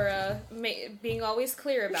 Gabriel, for being always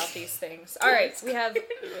clear about these things. Alright, we have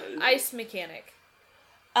Ice Mechanic.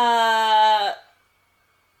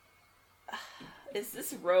 Is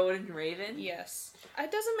this Rowan and Raven? Yes.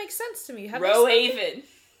 It doesn't make sense to me. Rowan.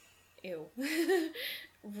 Ew.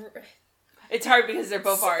 It's hard because they're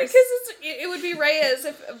both ours. Because it would be Reyes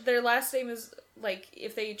if their last name is, like,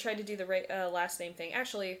 if they tried to do the last name thing.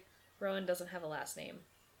 Actually, Rowan doesn't have a last name.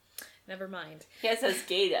 Never mind. He has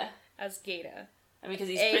Asgata. Asgata. I mean, because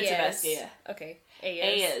he's Prince of Asgata. Okay.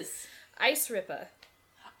 Ayaz. Ice Rippa.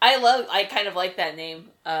 I kind of like that name.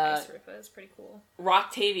 Ice Rippa is pretty cool.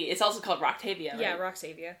 Roctavia. It's also called Roctavia, right? Yeah,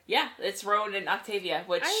 Roctavia. Yeah, it's Rowan and Octavia,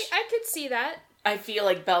 which... I could see that. I feel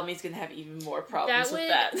like Bellamy's gonna have even more problems with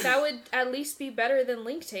that. That would at least be better than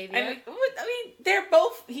Linktavia. I mean, they're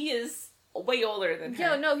both... He is way older than her.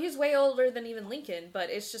 Yeah, no, he's way older than even Lincoln, but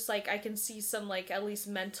it's just, like, I can see some, like, at least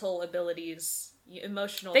mental abilities,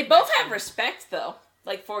 emotional They both have respect, though.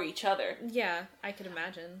 Like, for each other. Yeah, I could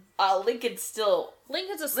imagine. Lincoln's still...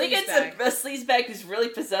 Lincoln's a sleazebag. Lincoln's a sleazebag who's really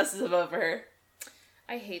possessive of her.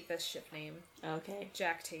 I hate this ship name. Okay.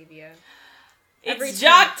 Jacktavia. It's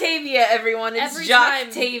Joctavia, everyone. It's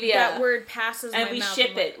Joctavia. That word passes my mouth. And we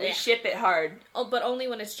ship it. We ship it hard. Oh, but only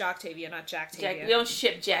when it's Joctavia, not Jacktavia. We don't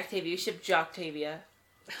ship Jacktavia. We ship Joctavia.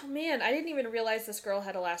 Oh, man. I didn't even realize this girl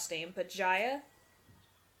had a last name, but Jaya?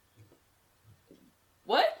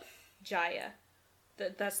 What? Jaya.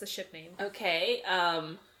 That's the ship name. Okay,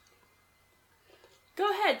 go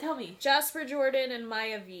ahead, tell me. Jasper Jordan and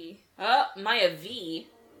Maya V. Maya V?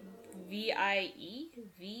 V-I-E?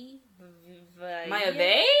 V? Maya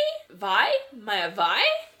V? Vi? Maya Vi?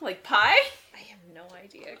 Like pie? I have no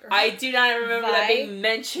idea, girl. I do not remember that being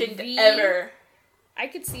mentioned ever. I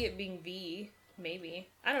could see it being V, maybe.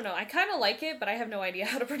 I don't know. I kind of like it, but I have no idea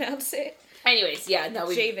how to pronounce it. Anyways, yeah, no,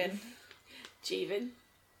 we... Javen.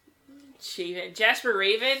 Jasper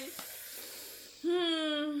Raven?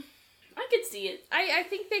 I could see it. I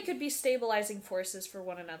think they could be stabilizing forces for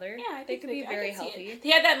one another. Yeah, I think they could be very healthy. They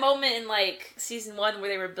had that moment in, like, season 1 where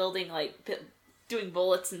they were building, like, doing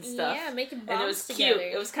bullets and stuff. Yeah, making bombs and it was together.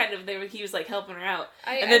 Cute. It was kind of, he was, like, helping her out.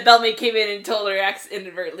 And then Bellamy came in and told her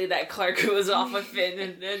inadvertently that Clark was off of Finn,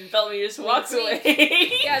 and then Bellamy just walks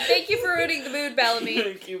away. Yeah, thank you for ruining the mood, Bellamy.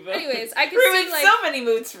 Thank you, Bellamy. Anyways, I could ruined see, like... so many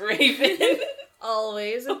moods for Raven.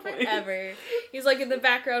 Always and forever. He's like in the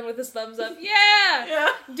background with his thumbs up. Yeah!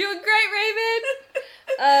 Doing great,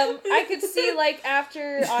 Raven! I could see like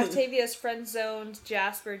after Octavia's friend zoned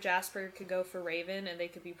Jasper could go for Raven and they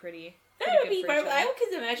could be pretty that would be I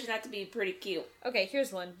could imagine that to be pretty cute. Okay,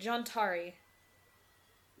 here's one. John Tari.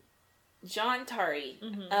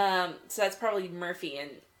 Mm-hmm. So that's probably Murphy and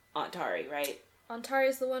Aunt Tari, right? Aunt Tari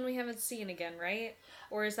is the one we haven't seen again, right?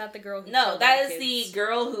 Or is that the girl who No, killed that all is the the kids?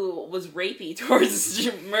 girl who was rapey towards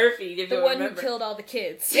Murphy, if the you one remember. who killed all the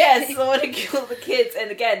kids. Yes, the one who killed the kids,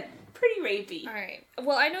 and again, pretty rapey. Alright.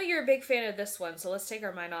 Well, I know you're a big fan of this one, so let's take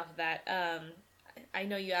our mind off of that. I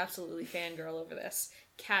know you absolutely fangirl over this.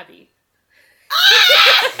 Cabby.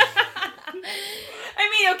 I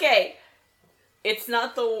mean, okay. It's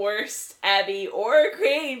not the worst Abby or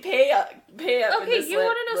Crane pay up Okay, you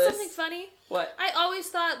want to know something funny? What? I always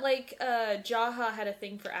thought, like, Jaha had a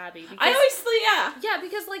thing for Abby. Because, I always thought, yeah. Yeah,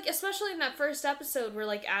 because, like, especially in that first episode where,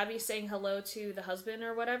 like, Abby's saying hello to the husband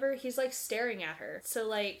or whatever, he's, like, staring at her. So,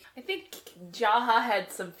 like... I think Jaha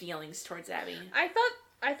had some feelings towards Abby. I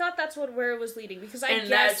thought that's where it was leading, because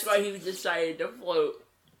And that's why he decided to float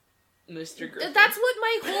Mr. Griffin. That's what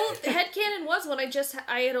my whole headcanon was when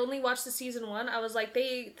I had only watched the season 1. I was like,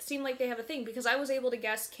 they seem like they have a thing, because I was able to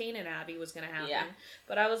guess Kane and Abby was going to happen. Yeah.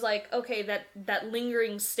 But I was like, okay, that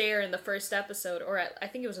lingering stare in the first episode, or I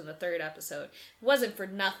think it was in the 3rd episode, wasn't for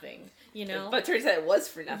nothing, you know? But turns out it was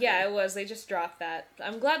for nothing. Yeah, it was. They just dropped that.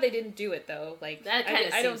 I'm glad they didn't do it, though. Like, that kind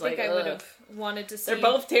of I don't think I would have wanted to see... They're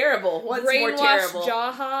both terrible. One's more terrible.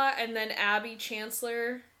 Jaha, and then Abby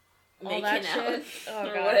Chancellor... all that shit. Oh,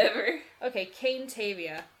 or God. whatever. Okay, Kane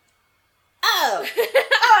Tavia. Oh!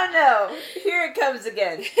 Oh no! Here it comes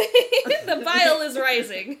again. The bile is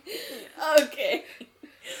rising. Okay.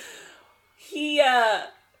 He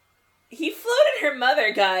floated her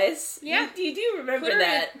mother, guys. Yeah. You do remember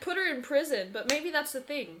that. Put her in prison, but maybe that's the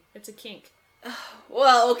thing. It's a kink.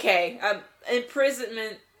 Well, okay.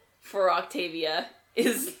 Imprisonment for Octavia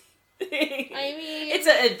is... I mean... It's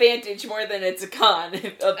an advantage more than it's a con of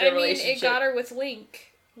the relationship. It got her with Link.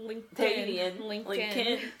 Lincoln. Tavia.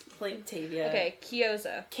 Okay,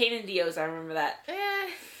 Kyoza. Kane and Dios, I remember that.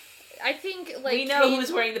 I think, like, we know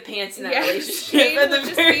who's wearing the pants in that relationship Kane at the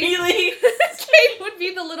very least. Kane would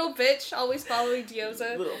be the little bitch always following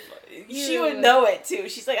Dioza. She would know it too.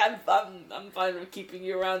 She's like, I'm fine with keeping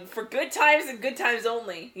you around for good times and good times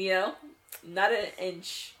only. You know, not an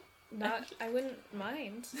inch. I wouldn't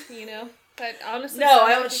mind. You know, but honestly, no,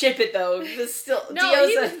 I don't ship it though. This still no, Dioza.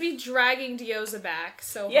 he would be dragging Dioza back.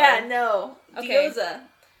 So yeah, hard. no, okay. Dioza.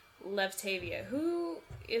 Levtavia. Who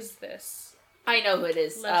is this? I know who it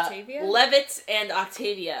is. Levtavia? Levitt and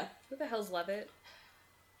Octavia. Who the hell's Levitt?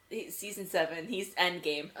 Season 7. He's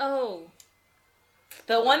Endgame. Oh.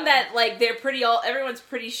 The one that, like, everyone's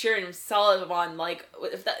pretty sure and solid on, like,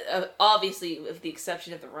 if that, obviously, with the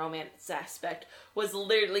exception of the romance aspect, was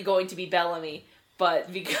literally going to be Bellamy,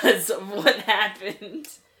 but because of what happened.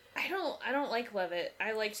 I don't like Levitt.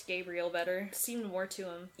 I liked Gabriel better. Seemed more to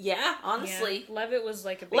him. Yeah, honestly. Yeah. Levitt was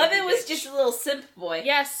like a baby Levitt was bitch. just a little simp boy.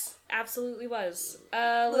 Yes, absolutely was.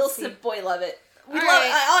 Little simp boy Levitt.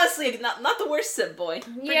 Honestly, not the worst simp boy.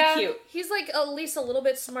 Pretty cute. He's like at least a little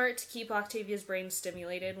bit smart to keep Octavia's brain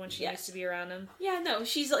stimulated when she needs to be around him. Yeah, no,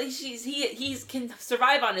 he can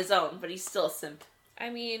survive on his own, but he's still a simp. I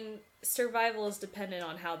mean, survival is dependent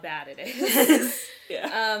on how bad it is.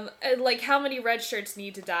 Yeah. And like how many red shirts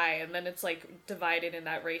need to die, and then it's like divided in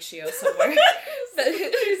that ratio somewhere.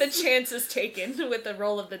 the chance is taken with the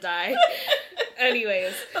roll of the die.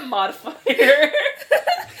 Anyways, the modifier.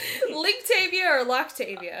 Linktavia or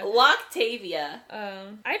Loctavia? Loctavia.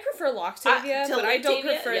 I prefer Loctavia, but I don't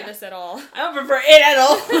prefer this at all. I don't prefer it at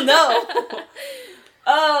all. No.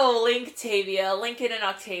 Oh, Linktavia, Lincoln and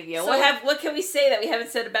Octavia. So, what can we say that we haven't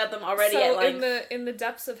said about them already? So at length? in the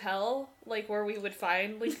depths of hell, like where we would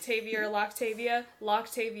find Linktavia or Loctavia,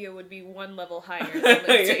 Loctavia would be one level higher than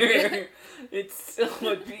Linktavia. It still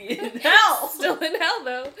would be in hell. Still in hell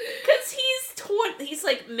though. Because he's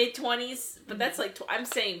like mid-20s, but that's like I'm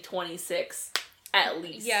saying 26 at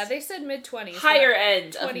least. Yeah, they said mid-20s. Higher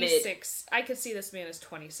end 26. of mid. I could see this man as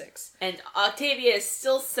 26. And Octavia is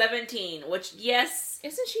still 17, which yes.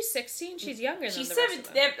 Isn't she 16? She's younger than she's the 17. rest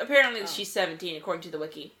of them. Apparently she's 17 according to the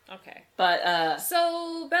wiki. Okay. But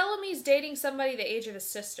so Bellamy's dating somebody the age of his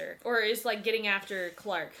sister, or is like getting after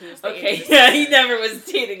Clark, who's the age of his yeah, sister. he never was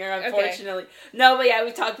dating her, unfortunately. Okay. No, but yeah,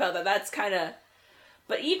 we talked about that. That's kind of.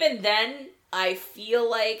 But even then, I feel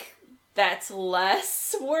like that's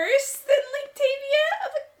less worse than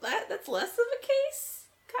Linktavia. That's less of a case,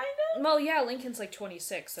 kind of. Well, yeah, Lincoln's like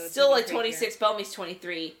 26, so it's still like 26. Bellamy's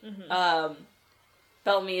 23. Mm-hmm.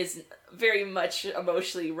 Bellamy is very much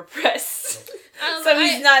emotionally repressed, so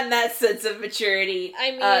he's not in that sense of maturity.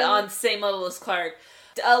 I mean, on the same level as Clark.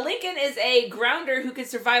 Lincoln is a grounder who can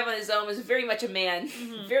survive on his own. Is very much a man,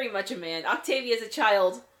 very much a man. Octavia is a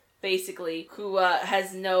child, basically, who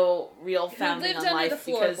has no real founding on life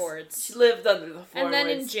because she lived under the floorboards, and then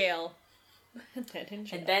in jail. And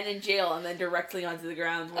then in jail, and then directly onto the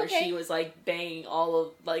ground where she was like banging all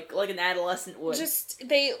of like an adolescent would. Just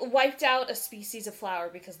they wiped out a species of flower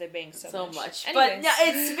because they banged so much. But no,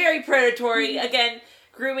 it's very predatory. Again,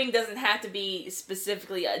 grooming doesn't have to be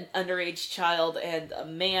specifically an underage child and a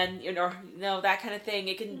man, that kind of thing.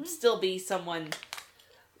 It can still be someone.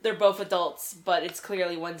 They're both adults, but it's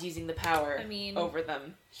clearly one's using the power over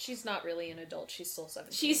them. She's not really an adult. She's still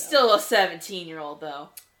 17. She's still a 17-year-old though.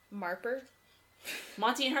 Marper.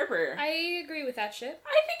 Monty and Harper. I agree with that ship.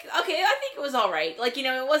 I think it was alright. Like, you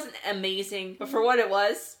know, it wasn't amazing, but for what it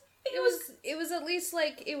was, It was at least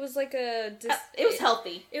like it was like a. It was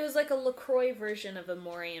healthy. It was like a LaCroix version of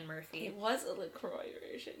Amori and Murphy. It was a LaCroix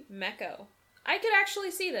version. Mecco. I could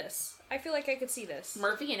actually see this. I feel like I could see this.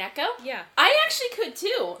 Murphy and Echo? Yeah. I actually could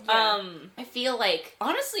too. Yeah. I feel like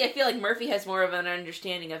Murphy has more of an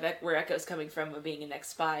understanding of where Echo's coming from of being an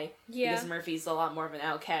ex-spy. Yeah. Because Murphy's a lot more of an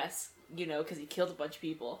outcast, you know, because he killed a bunch of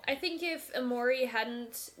people. I think if Amori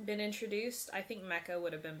hadn't been introduced, I think Mecco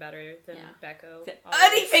would have been better than Becco.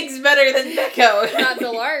 Anything's better than Becco. Not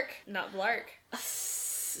Blark. Not Blark.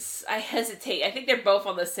 I hesitate. I think they're both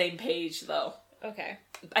on the same page, though. Okay.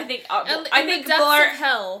 I think I think the depths of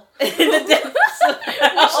hell. In the depths of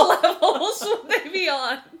hell. Which levels would they be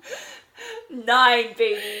on? 9,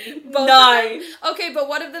 baby. Both 9. Okay, but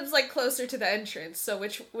one of them's like closer to the entrance. So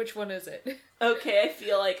which one is it? Okay, I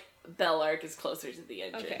feel like Bellark is closer to the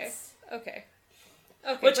entrance. Okay.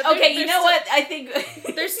 Which, okay, you know what? I think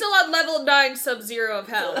they're still on level 9 Sub-Zero of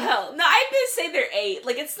hell. No, I'm gonna say they're 8.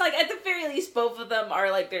 Like, it's like, at the very least, both of them are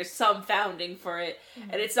like, there's some founding for it,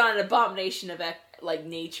 and it's not an abomination of, like,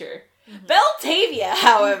 nature. Mm-hmm. Beltavia,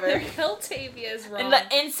 however. Beltavia is wrong.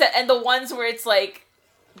 And the ones where it's like,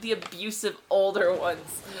 the abusive older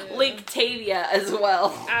ones. Yeah. Linktavia as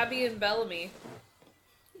well. Abby and Bellamy.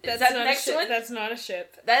 Is that the next one? That's not a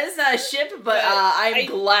ship. That is not a ship, but I'm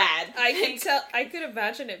glad. I can tell. I could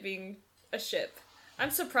imagine it being a ship. I'm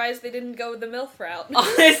surprised they didn't go the MILF route.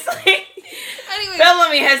 Honestly. Anyway,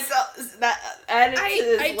 Bellamy has that added to his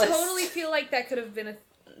list. I totally feel like that could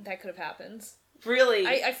have happened. Really?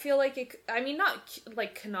 I feel like it. I mean, not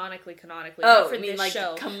like canonically. Oh, not for this like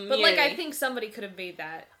show, community. but like I think somebody could have made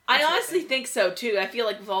that. I honestly think so too. I feel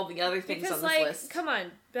like with all the other things on this list. Come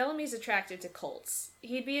on, Bellamy's attracted to cults.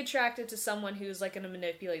 He'd be attracted to someone who's like going to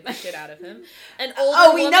manipulate the shit out of him. An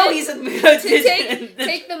older woman know he's a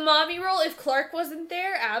take the mommy role. If Clark wasn't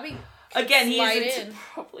there, Abby again he's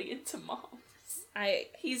probably into moms.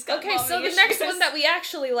 He's got okay. So the next one that we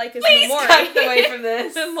actually like is Mamori. Cut away from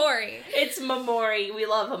this. Mamori. It's Mamori. We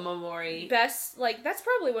love a Mamori. Best, like that's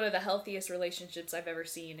probably one of the healthiest relationships I've ever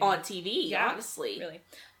seen on TV. Yeah, honestly, really.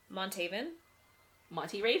 Montaven.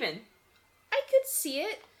 Monty Raven. I could see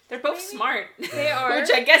it. They're both smart. They are.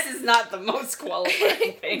 Which I guess is not the most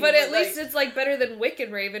qualifying thing. But at least it's like better than Wick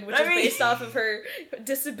and Raven, which is based off of her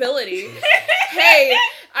disability. Hey,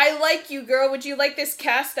 I like you, girl. Would you like this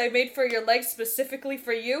cast I made for your legs specifically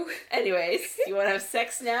for you? Anyways, you want to have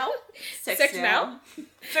sex now? Sex now?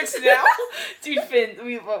 Sex now? Dude, Finn,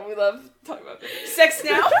 we love talking about this. Sex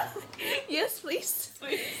now? Yes, please.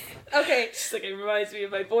 Okay. She's like, it reminds me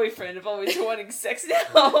of my boyfriend of always wanting sex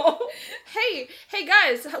now. Hey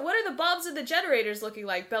guys, what are the bombs and the generators looking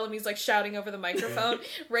like? Bellamy's like shouting over the microphone.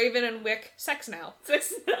 Raven and Wick, sex now.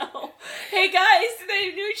 Sex now. Hey guys, did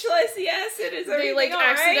they neutralize the acid? Is they like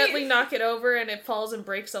accidentally right? knock it over and it falls and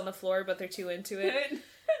breaks on the floor, but they're too into it.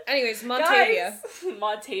 Anyways, Montavia.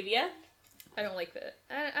 Montavia? I don't like that.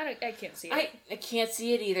 I can't see it. I can't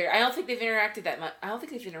see it either. I don't think they've interacted that much. I don't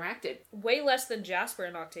think they've interacted. Way less than Jasper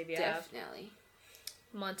and Octavia Definitely.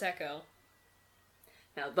 have. Monteco.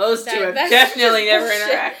 Now those two have definitely never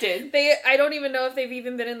interacted. I don't even know if they've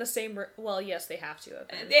even been in the same. Well, yes, they have to have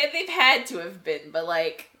been. They've had to have been, but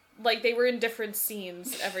like they were in different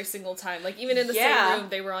scenes every single time. Like even in the same room,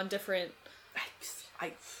 they were on different.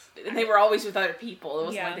 And they were always with other people. It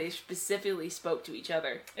wasn't like they specifically spoke to each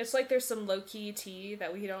other. It's like there's some low-key tea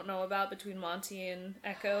that we don't know about between Monty and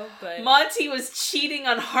Echo, but... Monty was cheating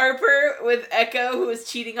on Harper with Echo, who was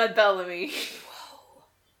cheating on Bellamy. Whoa.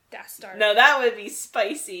 That's dark. No, that would be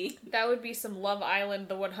spicy. That would be some Love Island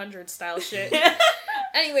the 100 style shit.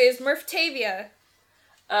 Anyways, Murphtavia.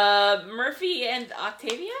 Murphy and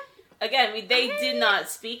Octavia? Again, they did not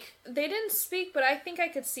speak. They didn't speak, but I think I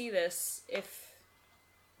could see this if...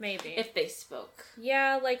 Maybe. If they spoke.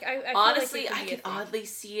 Yeah, like, I honestly, feel like I could oddly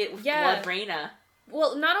see it with Blood Reina.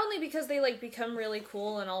 Well, not only because they, like, become really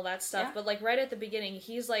cool and all that stuff, but, like, right at the beginning,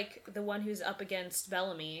 he's, like, the one who's up against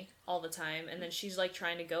Bellamy all the time, and then she's, like,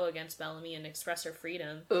 trying to go against Bellamy and express her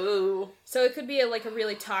freedom. Ooh. So it could be, a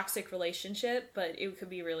really toxic relationship, but it could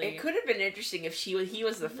be really... It could have been interesting if he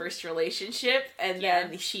was the first relationship, and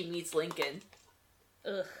then she meets Lincoln.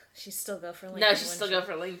 Ugh, she'd still go for Lincoln. No, she'd still go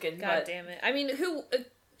for Lincoln. God damn it. I mean, who...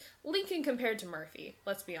 Lincoln compared to Murphy,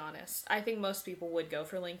 let's be honest. I think most people would go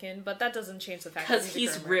for Lincoln, but that doesn't change the fact that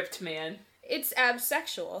he's ripped, man. It's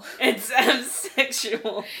absexual. It's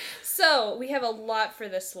absexual. So, we have a lot for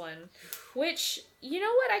this one. Which, you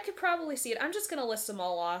know what? I could probably see it. I'm just going to list them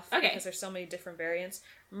all off. Okay. Because there's so many different variants.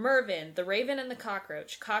 Mervyn, the raven and the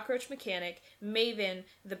cockroach. Cockroach mechanic. Maven,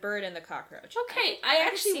 the bird and the cockroach. Okay,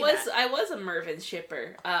 I was a Mervyn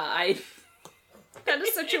shipper. That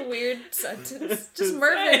is such a weird sentence. Just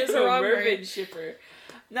Mervyn is a wrong word. Mervyn shipper.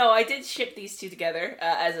 No, I did ship these two together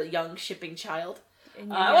as a young shipping child.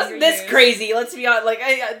 I wasn't this crazy, let's be honest. Like,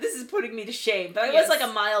 this is putting me to shame. But I was like a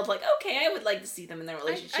mild, like, okay, I would like to see them in their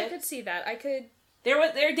relationship. I could see that.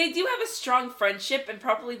 They do have a strong friendship and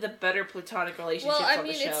probably the better platonic relationship. Well, I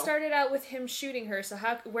mean, it started out with him shooting her, so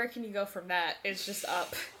where can you go from that? It's just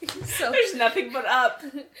up. So there's nothing but up.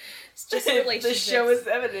 It's just relationships. The show is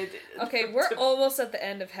evident. Okay, we're almost at the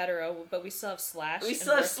end of hetero, but we still have Slash. We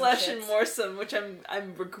still have Slash and Morsum, which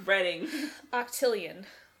I'm regretting. Octillion.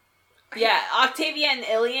 Yeah, Octavia and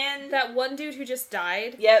Ilian. That one dude who just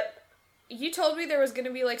died. Yep. You told me there was going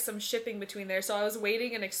to be, like, some shipping between there, so I was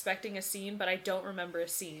waiting and expecting a scene, but I don't remember a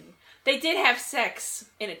scene. They did have sex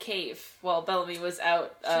in a cave while Bellamy was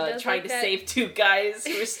out trying to save two guys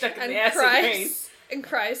who were stuck in the acid rain. And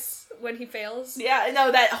cries when he fails. Yeah,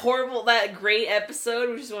 no, that great episode,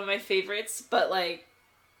 which is one of my favorites, but, like...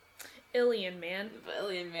 Ilian, man.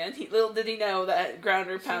 Little did he know that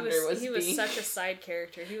Grounder Pounder He was such a side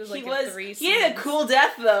character. He was, like, in 3 scenes. He had a cool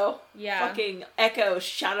death, though. Yeah. Fucking Echo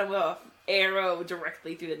shot him off. Arrow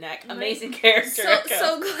directly through the neck. Amazing character, Echo.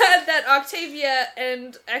 So glad that Octavia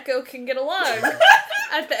and Echo can get along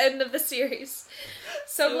at the end of the series.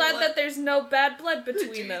 So glad that there's no bad blood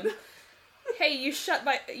between them. Hey, you shot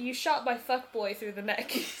my fuckboy through the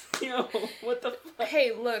neck. Yo, what the fuck?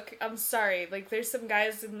 Hey, look, I'm sorry. Like, there's some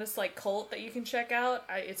guys in this, like, cult that you can check out.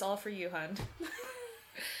 It's all for you, hun.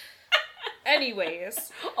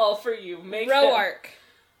 Anyways. All for you. Roark.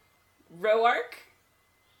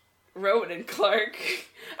 Rowan and Clark.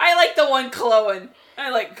 I like the one Clowen. I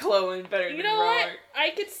like Clowen better than Roark. You know what?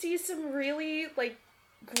 I could see some really, like,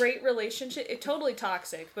 great relationship. Totally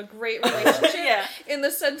toxic, but great relationship. Yeah. In the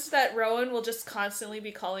sense that Rowan will just constantly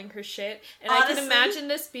be calling her shit. And honestly, I can imagine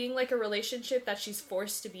this being, like, a relationship that she's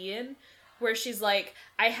forced to be in. Where she's like,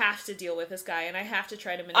 I have to deal with this guy, and I have to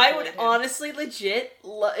try to manipulate him. I would honestly, legit,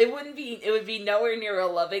 it would be nowhere near a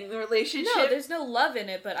loving relationship. No, there's no love in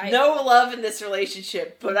it, but no love in this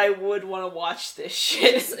relationship, but I would want to watch this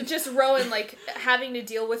shit. Just Rowan, like, having to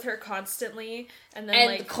deal with her constantly, and then,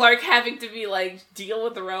 like... Clark having to be, like, deal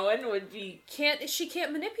with Rowan would be... She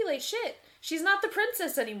can't manipulate shit. She's not the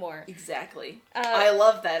princess anymore. Exactly. I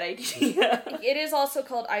love that idea. It is also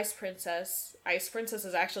called Ice Princess. Ice Princess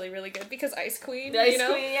is actually really good because Ice Queen, Queen,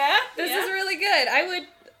 yeah. This is really good.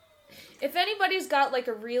 If anybody's got, like,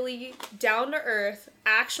 a really down-to-earth,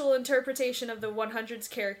 actual interpretation of the 100's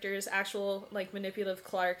characters, actual, like, manipulative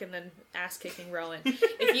Clark and then ass-kicking Rowan,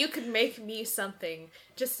 if you could make me something,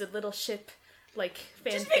 just a little ship... like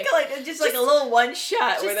fanfic. Just make it just a little one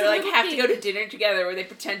shot where they like have to go to dinner together, where they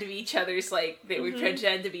pretend to be each other's they would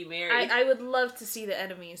pretend to be married. I would love to see the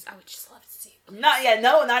enemies. I would just love to see them.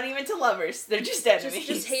 Not even to lovers. They're just enemies.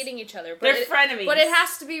 Just hating each other. But they're frenemies. But it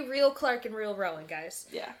has to be real Clark and real Rowan, guys.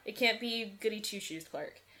 Yeah. It can't be goody two shoes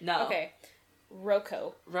Clark. No. Okay.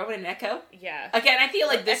 Rowan and Echo. Yeah. Again, I feel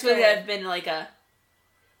like this would have been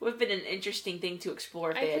would have been an interesting thing to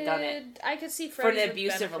explore if they had done it. I could see for an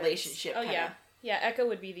abusive relationship. Oh yeah. Yeah, Echo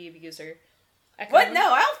would be the abuser. What?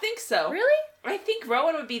 No, I don't think so. Really? I think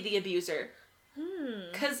Rowan would be the abuser.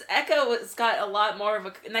 Because Echo has got a lot more of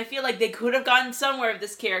a... And I feel like they could have gotten somewhere with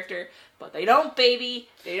this character, but they don't, baby.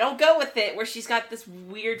 They don't go with it, where she's got this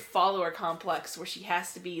weird follower complex where she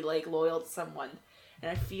has to be, like, loyal to someone. And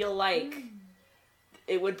I feel like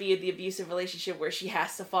it would be the abusive relationship where she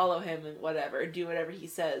has to follow him and whatever, do whatever he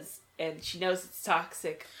says. And she knows it's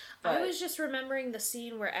toxic. But... I was just remembering the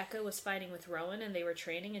scene where Echo was fighting with Rowan and they were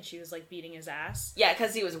training and she was, like, beating his ass. Yeah,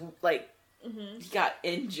 because he was, like, he got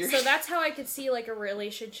injured. So that's how I could see, like, a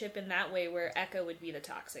relationship in that way where Echo would be the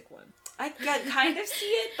toxic one. I kind of see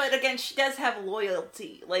it, but again, she does have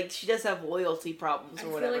loyalty. Like, she does have loyalty problems or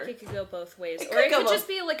whatever. I feel like it could go both ways. It could just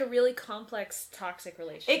be, like, a really complex, toxic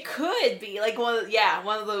relationship. It could be. Like,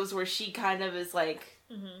 one of those where she kind of is, like...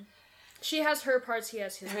 She has her parts, he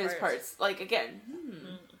has his parts. Like, again...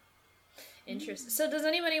 Interesting. So does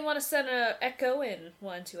anybody want to send a Echo in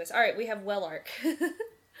one to us? Alright, we have Wellark.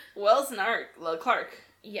 Wells and Clark.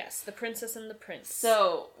 Yes, the princess and the prince.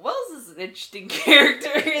 So, Wells is an interesting character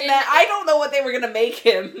in that I don't know what they were going to make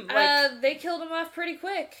him. They killed him off pretty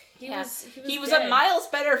quick. He was a miles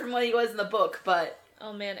better from what he was in the book, but...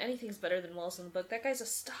 Oh man, anything's better than Wells in the book. That guy's a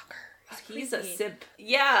stalker. He's a simp.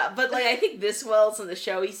 Yeah, but like I think this Wells on the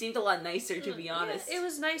show, he seemed a lot nicer, to be honest. Yeah, it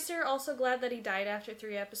was nicer. Also glad that he died after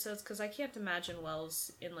 3 episodes, because I can't imagine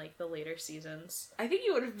Wells in like the later seasons. I think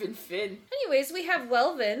he would have been Finn. Anyways, we have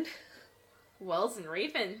Welvin. Wells and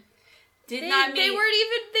Raven. They weren't even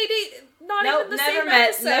not nope, even the never same met,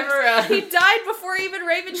 episodes. never. He died before even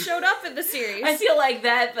Raven showed up in the series. I feel like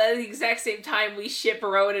that, but at the exact same time, we ship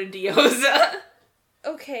Rowan and Diosa.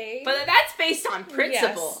 Okay, but that's based on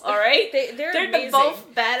principle. Yes. All right, they're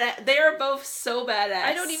both bad. They are both so badass.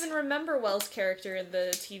 I don't even remember Wells' character in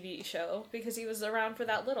the TV show because he was around for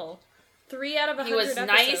that little. 3 out of 100 episodes. He was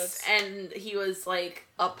nice, and he was like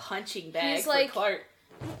a punching bag for Clark.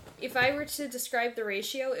 If I were to describe the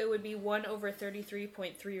ratio, it would be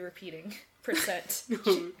 1/33.3 repeating percent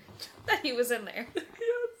that he was in there. Yes.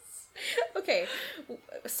 Okay,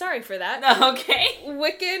 sorry for that. No, okay.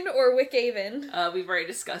 Wiccan or Wickaven? We've already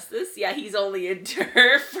discussed this. Yeah, he's only in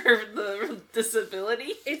her for the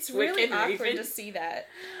disability. It's really awkward to see that.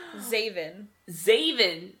 Zaven.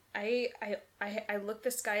 I look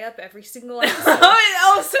this guy up every single episode.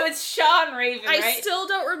 So it's Sean Raven, right? I still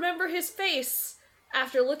don't remember his face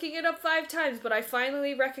after looking it up 5 times, but I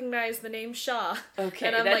finally recognize the name Shaw. Okay,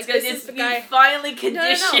 and I'm that's like, good. this is the guy. You finally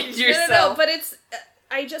conditioned yourself. No, but it's...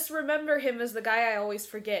 I just remember him as the guy I always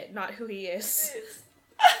forget, not who he is.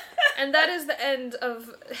 And that is the end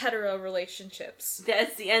of hetero relationships.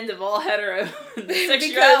 That's the end of all hetero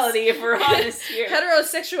sexuality, if we're honest here.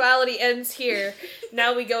 Heterosexuality ends here.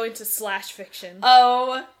 Now we go into slash fiction.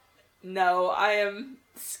 Oh, no, I am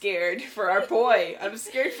scared for our boy. I'm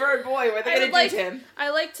scared for our boy. What are they going to do to him? I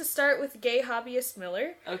like to start with gay hobbyist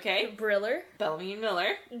Miller. Okay. Briller. Bellamy and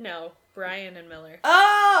Miller. No, Brian and Miller.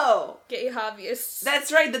 Oh! Gay hobbyists.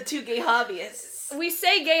 That's right, the 2 gay hobbyists. We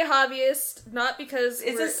say gay hobbyist, not because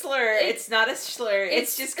it's a slur. It's not a slur.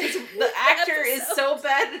 It's just because the actor is so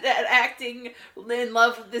bad at acting in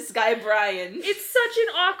love with this guy, Brian. It's such an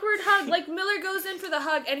awkward hug. Like, Miller goes in for the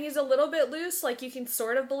hug, and he's a little bit loose. Like, you can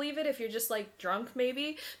sort of believe it if you're just, like, drunk,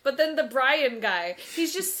 maybe. But then the Brian guy,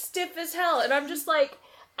 he's just stiff as hell. And I'm just like...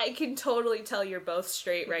 I can totally tell you're both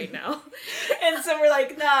straight right now. And so we're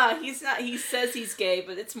like, nah, he's not. He says he's gay,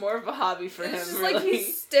 but it's more of a hobby for him. It's just like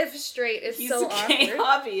he's stiff straight. It's so awkward. He's a gay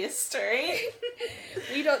hobbyist, right?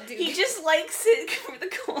 We don't do. He just likes it for the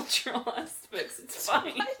cultural aspects. It's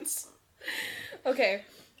fine. Okay.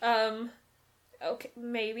 Okay,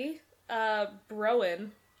 maybe. Broen.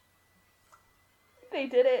 They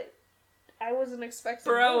did it. I wasn't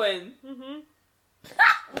expecting. Broen.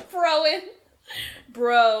 Broen.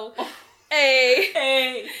 Bro.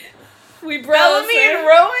 Hey. We bros. Bellamy and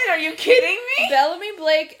Rowan? Are you kidding me? Bellamy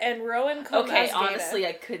Blake and Rowan Comasgata. Okay, honestly,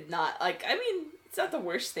 I could not. Like, I mean, it's not the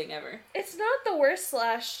worst thing ever. It's not the worst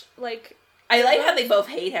like... I like how they both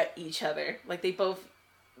hate each other. Like, they both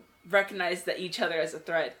recognize that each other as a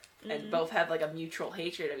threat. And both have, like, a mutual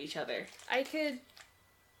hatred of each other. I could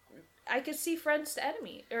see friends to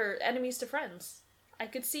enemy. Or enemies to friends. I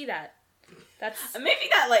could see that. That's maybe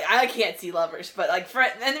not like I can't see lovers, but like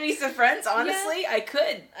enemies to friends. Honestly, yeah.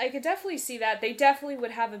 I could definitely see that. They definitely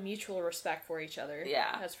would have a mutual respect for each other.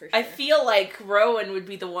 Yeah, that's for sure. I feel like Rowan would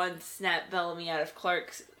be the one to snap Bellamy out of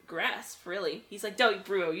Clark's grasp. Really, he's like, "Don't,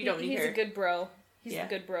 bro, you don't need her." He's a good bro. He's a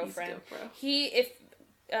good bro friend. Good bro. If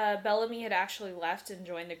Bellamy had actually left and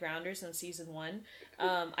joined the Grounders in season 1,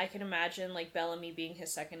 I can imagine like Bellamy being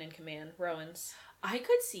his second in command. Rowan's. I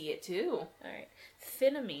could see it too. All right,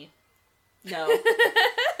 Finamy. No.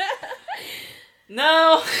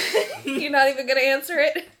 No. You're not even gonna answer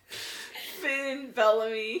it? Finn,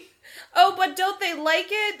 Bellamy. Oh, but don't they like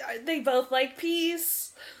it? They both like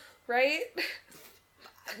peace, right?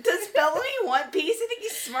 Does Bellamy want peace? I think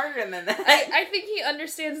he's smarter than that. I think he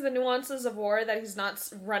understands the nuances of war, that he's not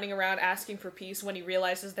running around asking for peace when he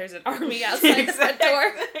realizes there's an army outside the front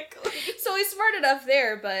door. So he's smart enough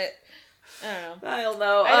there, but... I don't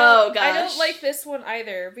know. Oh, gosh. I don't like this one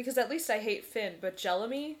either, because at least I hate Finn, but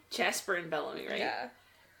Jellamy? Jasper and Bellamy, right? Yeah.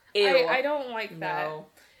 Ew. I don't like that.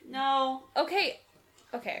 No. Okay,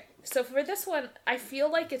 so for this one, I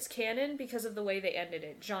feel like it's canon because of the way they ended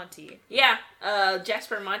it. Jaunty. Yeah,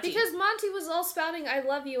 Jasper and Monty. Because Monty was all spouting, I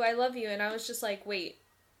love you, and I was just like, wait,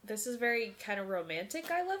 this is very kind of romantic,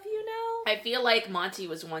 I love you now? I feel like Monty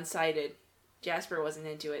was one-sided. Jasper wasn't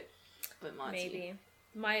into it, but Monty. Maybe.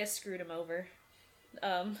 Maya screwed him over.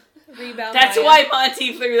 Rebound. That's Maya. why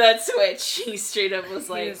Monty threw that switch. He straight up was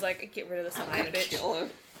like... He was like, get rid of this Maya bitch. Kill him.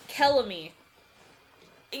 Kellamy.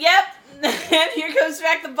 Yep. And here comes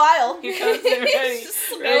back the bile. Here comes it ready.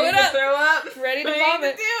 Ready to throw up. Ready to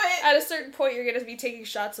vomit. To do it. At a certain point, you're going to be taking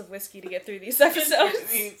shots of whiskey to get through these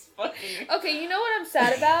episodes. Okay, you know what I'm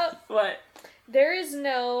sad about? What? There is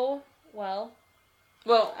no Well,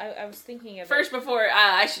 I was thinking of first, before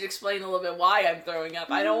I should explain a little bit why I'm throwing up.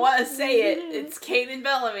 I don't want to say it. It's Kanan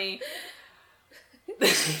Bellamy.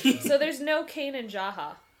 So there's no Kanan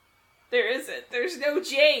Jaha. There isn't. There's no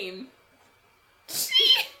Jane.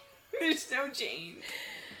 There's no Jane.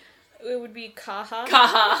 It would be Kaha.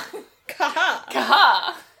 Kaha.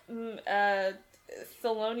 Kaha. Kaha.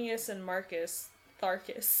 Thelonious and Marcus.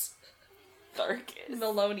 Tharkus.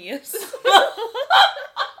 Melonius.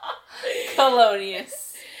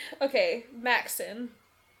 Colonius. Okay, Maxon.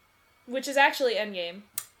 Which is actually Endgame.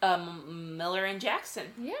 Miller and Jackson.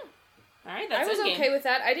 Yeah. Alright, that's I was Endgame. okay with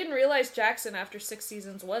that. I didn't realize Jackson after 6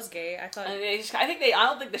 seasons was gay. I thought... I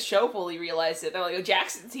don't think the show fully realized it. They're like, oh,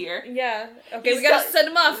 Jackson's here. Yeah. Okay, we gotta send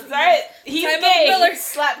him off. Alright, he's Time gay. Miller.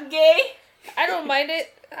 Slap gay. I don't mind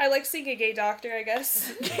it. I like seeing a gay doctor, I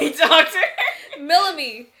guess. Gay doctor.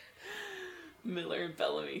 Millamy. Miller and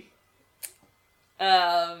Bellamy.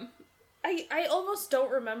 I almost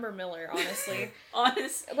don't remember Miller, honestly.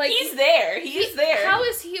 Like, he's there. He's there. How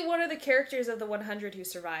is he one of the characters of the 100 who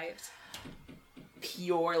survived?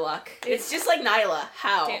 Pure luck. It's just like Nyla.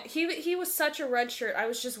 How? Damn, he was such a red shirt. I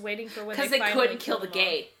was just waiting for when they finally finally couldn't kill the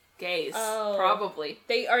gays. Oh. Probably.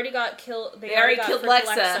 They already got killed. They already killed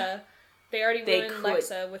Lexa. They already ruined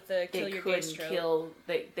Lexa with the kill your gay trope.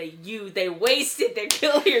 They wasted their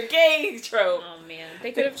kill your gay trope. Oh man.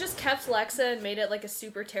 They could have just kept Lexa and made it like a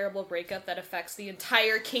super terrible breakup that affects the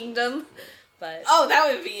entire kingdom. But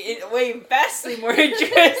that would be way vastly more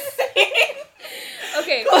interesting.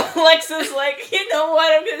 Okay. Lexa's like, you know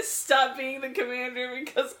what? I'm gonna stop being the commander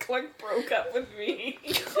because Clark broke up with me.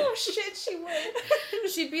 Oh shit, she would.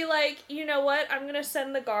 She'd be like, you know what? I'm gonna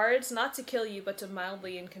send the guards not to kill you, but to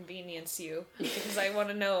mildly inconvenience you because I want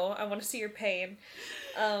to know. I want to see your pain.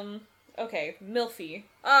 Okay, Milfy.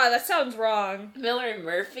 That sounds wrong. Miller and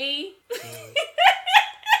Murphy.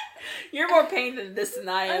 You're more pain than this than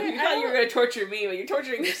I am. You thought you were going to torture me, but you're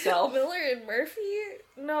torturing yourself. Miller and Murphy?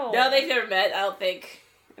 No. No, they've never met, I don't think.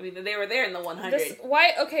 I mean, they were there in the 100.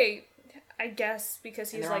 Why? Okay, I guess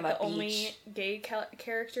because he's like the only gay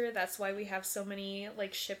character. That's why we have so many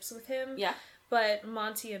like ships with him. Yeah. But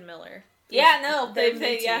Monty and Miller. Yeah, no,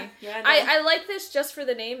 yeah. No. I like this just for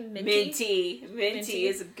the name Minty. Minty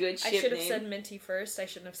is a good ship name. I should have said Minty first. I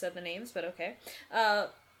shouldn't have said the names, but okay.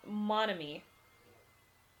 Monami.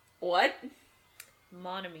 What?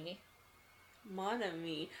 Monami.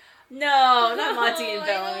 No, not Monty and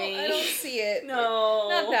Bellamy. I don't see it. No.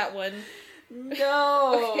 Not that one.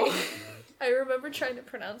 No. Okay. I remember trying to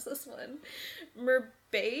pronounce this one.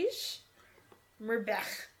 Merbej?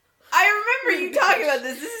 Merbech. I remember you talking about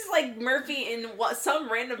this. This is like Murphy in some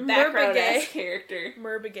random background-ass character.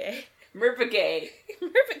 Merbegay. Merbegay.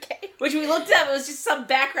 Which we looked up. It was just some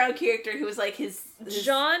background character who was like his...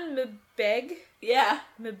 John Mebeg? Yeah.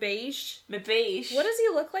 Mebej. What does he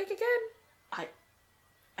look like again?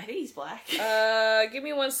 I think he's black. Give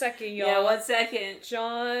me 1 second, y'all. Yeah, 1 second.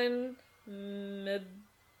 John Mebej,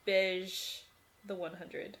 the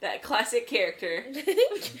 100. That classic character. Who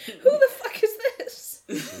the fuck is this?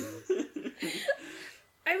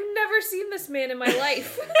 I've never seen this man in my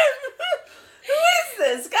life. Who is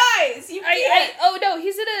this? Guys, you can't. Oh no,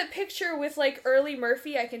 he's in a picture with like early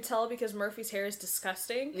Murphy. I can tell because Murphy's hair is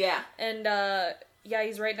disgusting. Yeah. And yeah,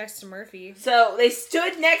 he's right next to Murphy. So they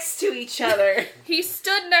stood next to each other. He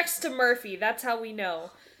stood next to Murphy. That's how we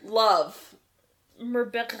know. Love.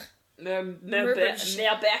 Merbech. Merbege.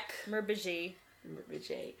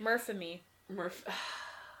 Murphamy.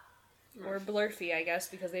 Or Blurfy, I guess,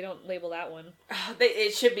 because they don't label that one.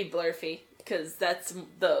 It should be Blurfy, because that's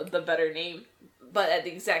the better name. But at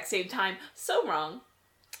the exact same time, so wrong.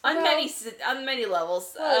 On many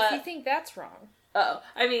levels. Well, if you think that's wrong. Oh,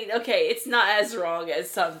 I mean, okay, it's not as wrong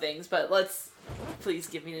as some things, but please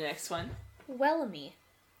give me the next one. Wellamy.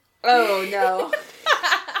 Oh, no.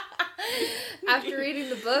 After reading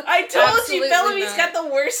the book, I told you, Bellamy's got the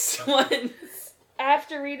worst ones.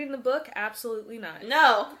 After reading the book, absolutely not.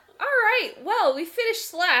 No. Alright, well, we finished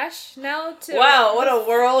Slash. Now to... Wow, what a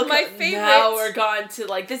world. My favorite. Now we're gone to,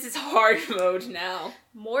 this is hard mode now.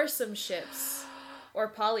 Moresome ships. Or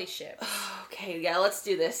poly ships. Okay, yeah, let's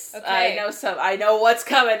do this. Okay. I know what's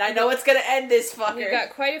coming. I know what's gonna end this fucker. We've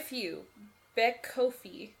got quite a few. Beck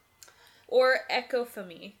Kofi. Or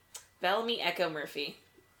Echofamy. Bellamy, Echo, Murphy.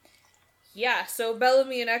 Yeah, so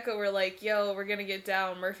Bellamy and Echo were like, yo, we're gonna get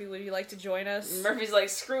down. Murphy, would you like to join us? Murphy's like,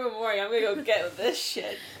 screw him, Maury, I'm gonna go get with this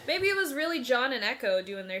shit. Maybe it was really John and Echo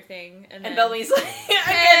doing their thing. And Bellamy's like,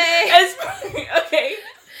 hey! Okay.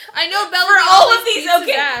 I know Bellamy for all of these. beats his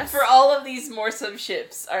Okay, ass. for all of these Morsum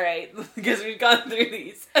ships. All right, because we've gone through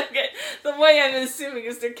these. Okay, the way I'm assuming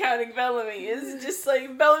is they're counting Bellamy is just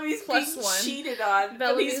like Bellamy's Plus being one. cheated on.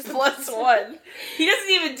 Bellamy's He's plus one. He doesn't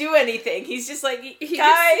even do anything. He's just like,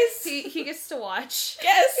 guys. He gets to watch.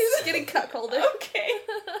 Yes, He's getting cuckolded. Okay,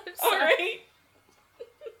 all right.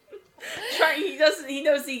 He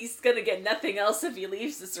knows he's gonna get nothing else if he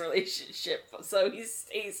leaves this relationship, so he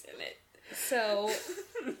stays in it. So,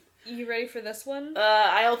 you ready for this one?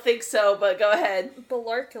 I don't think so, but go ahead.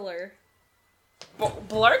 Blarkular.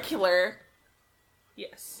 Blarkular?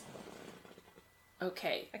 Yes.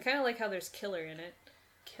 Okay. I kind of like how there's killer in it.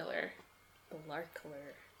 Killer.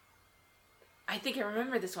 Blarkular. I think I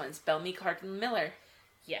remember this one. It's Bellamy, Clark, and Miller.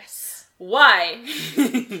 Yes. Why?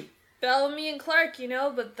 Bellamy and Clark, you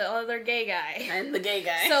know, but the other gay guy. And the gay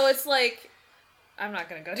guy. So it's like, I'm not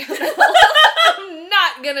gonna go down that hole. I'm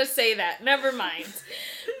not gonna say that. Never mind.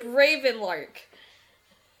 Ravenlark.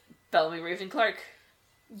 Bellamy, Raven, Clark.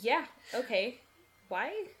 Yeah, okay.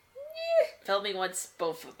 Why? Bellamy wants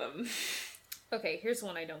both of them. Okay, here's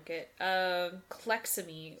one I don't get.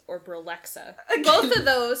 Clexamy or Brolexa. Both of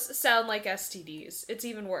those sound like STDs. It's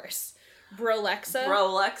even worse. Brolexa.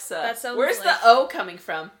 Brolexa. That sounds Where's like... the O coming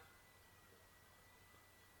from?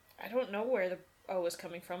 I don't know where the O is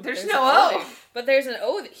coming from. There's no no O. O. But there's an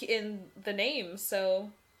O in the name,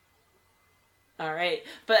 so... Alright.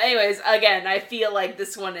 But anyways, again, I feel like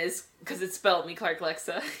this one is... Because it's Bellamy, Clark,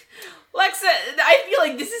 Lexa. Lexa, I feel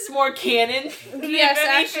like this is more canon. Yes,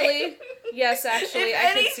 actually. Yes, actually.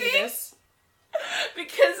 I can see this.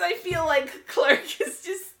 Because I feel like Clark is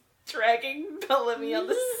just dragging Bellamy on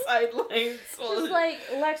the sidelines. Just like,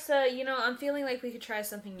 Lexa, you know, I'm feeling like we could try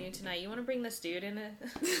something new tonight. You want to bring this dude in?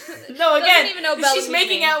 No, again, even know she's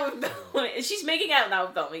making out with Bellamy. She's making out not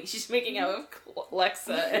with Bellamy. She's making out with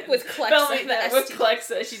Lexa. With Clexa. Bellamy, with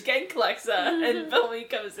Clexa. She's getting Clexa. And Bellamy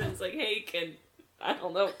comes in and is like, hey, can I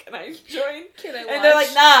join? Can I watch? And they're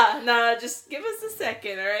like, nah, just give us a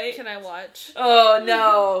second, alright? Can I watch? Oh,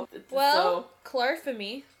 no. Well,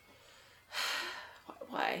 Clarfamy.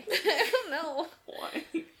 Why? I don't know. Why?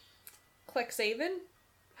 Clexaven?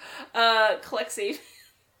 Clexaven.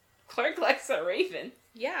 Clark Lexa Raven.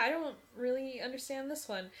 Yeah, I don't really understand this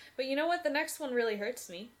one. But you know what? The next one really hurts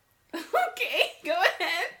me. Okay, go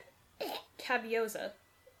ahead. Cabiosa.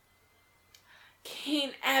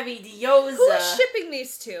 Kane Abby Dioza. Who is shipping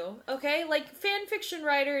these two? Okay? Like, fanfiction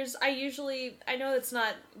writers, I know it's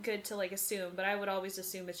not good to, like, assume, but I would always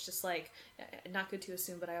assume it's just, like, not good to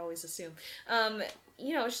assume, but I always assume.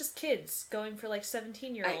 You know, it's just kids going for, like,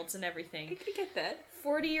 17-year-olds and everything. I could get that.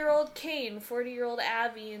 40-year-old Kane, 40-year-old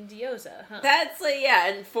Abby, and Dioza, huh? That's, like, yeah,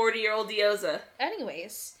 and 40-year-old Dioza.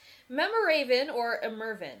 Anyways, Memoraven or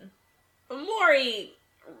Emervin? Maury,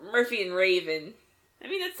 Murphy, and Raven. I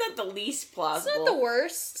mean, that's not the least plausible. It's not the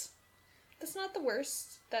worst. That's not the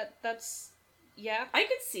worst. That's... Yeah. I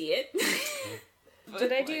could see it.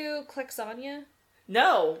 Did I do Clexania?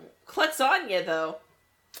 No. Clexania, though.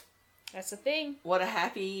 That's a thing. What a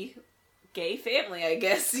happy gay family, I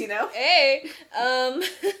guess, you know? Hey!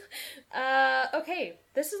 Okay.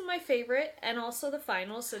 This is my favorite, and also the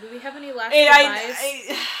final, so do we have any last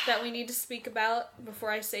goodbyes that we need to speak about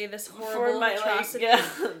before I say this horrible atrocity?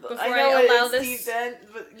 Before I allow this...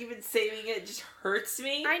 but you've been saving it. It just hurts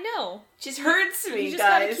me. I know. It just hurts me, you just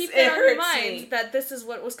guys. gotta keep that on your mind that this is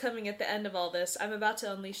what was coming at the end of all this. I'm about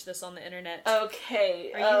to unleash this on the internet.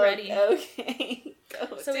 Okay. Are you ready? Okay.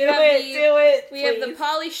 Go. So do it, we have the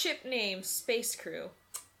poly ship name, Space Crew.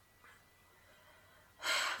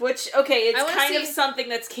 Which, okay, it's kind of something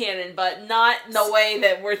that's canon, but not in the way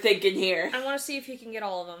that we're thinking here. I want to see if you can get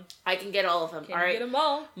all of them. I can get all of them. Can all you right. get them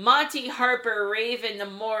all? Monty, Harper, Raven,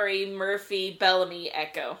 Namori, Murphy, Bellamy,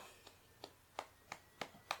 Echo.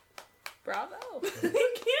 Bravo.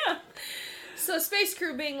 Yeah. So Space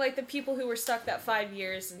Crew being like the people who were stuck that 5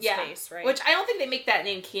 years in space, right? Which I don't think they make that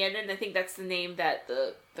name canon. I think that's the name that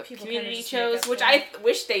the community chose, which I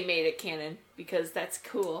wish they made it canon, because that's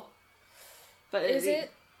cool. But Is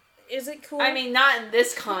it cool? I mean, not in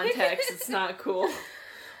this context. It's not cool.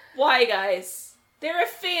 Why, guys? They're a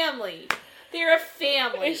family. They're a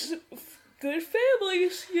family. It's good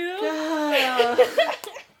families, you know?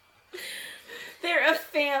 They're a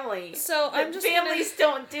family. So I'm just families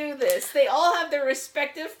don't do this. They all have their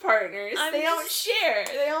respective partners. They don't share.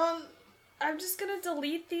 They don't. I'm just gonna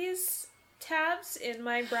delete these tabs in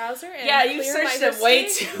my browser and you searched them way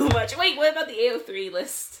too much. Wait, what about the AO3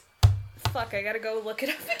 list? Fuck, I gotta go look it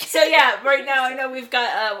up again. So yeah, right now I know we've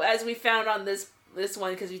got, as we found on this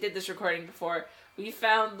one, because we did this recording before, we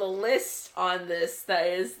found the list on this that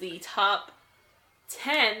is the top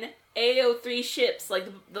 10 AO3 ships, like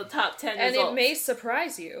the top 10 and results. it may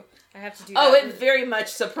surprise you. I have to do that. Oh, it very much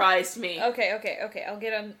surprised me. Okay. I'll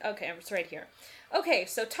get on. Okay, I'm just right here. Okay,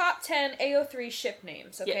 so top 10 AO3 ship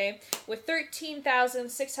names, okay? Yeah. With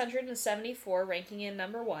 13,674 ranking in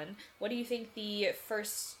number 1, what do you think the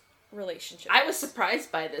first relationship is? I was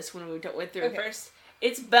surprised by this when we went through it first.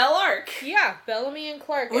 It's Bellark. Yeah, Bellamy and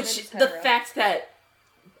Clark. Which, the fact that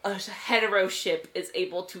a hetero ship is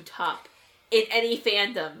able to top in any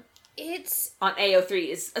fandom on AO3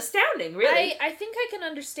 is astounding, really. I think I can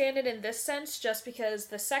understand it in this sense just because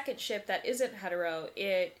the second ship that isn't hetero,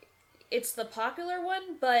 it's the popular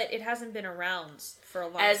one, but it hasn't been around for a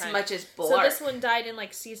long time. As much as Bellark. So this one died in,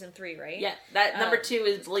 like, season 3, right? Yeah, that number 2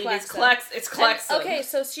 is Clexa. Okay,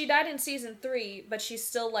 so she died in season 3, but she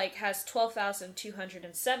still, like, has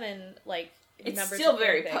 12,207, like, it's numbers. It's still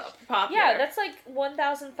very popular. Yeah, that's, like,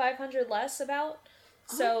 1,500 less about.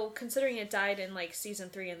 So, considering it died in, like, season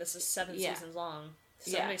 3, and this is 7 seasons long.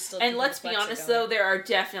 Still and let's be honest, though, there are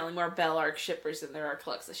definitely more Bellark shippers than there are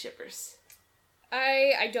Clexa shippers.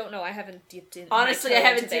 I don't know. I haven't dipped in. Honestly, I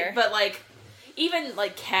haven't dipped, but like, even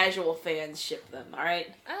like casual fans ship them. All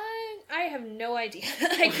right. I have no idea.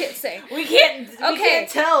 I can't say. We can't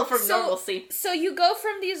tell from normalcy. So you go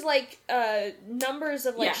from these like numbers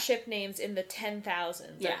of like ship names in the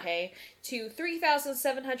 10,000s, okay, to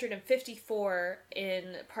 3,754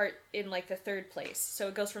 in like the third place. So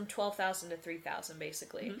it goes from 12,000 to 3,000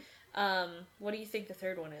 basically. Mm-hmm. What do you think the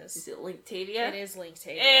third one is? Is it Linktavia? It is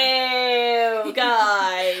Linktavia. Ew,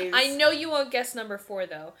 guys. I know you won't guess number 4,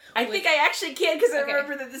 though. I think I actually can, because I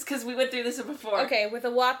remember that because we went through this before. Okay, with a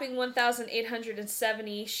whopping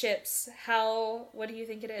 1,870 ships, what do you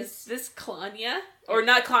think it is? Is this Klanya? Or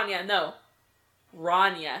not Klanya, no.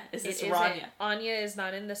 Rania. Is this Rania? Anya is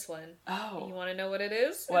not in this one. Oh. You want to know what it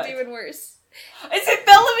is? What? It's even worse. Is it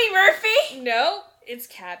Bellamy Murphy? No, it's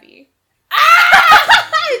Cabby.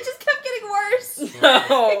 It just kept getting worse.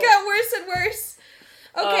 No. It got worse and worse.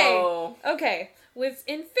 Okay. Oh. Okay.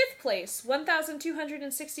 In 5th place,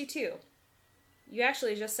 1,262. You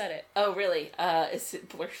actually just said it. Oh, really? Is it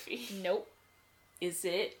Blurfy? Nope. Is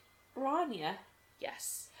it Rania?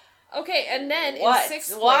 Yes. Okay, and then in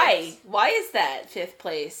 6th place... Why is that 5th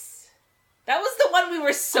place? That was the one we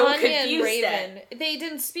were so Anya confused and Raven. at. They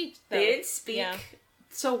didn't speak, though. They didn't speak? Yeah.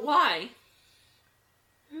 So why?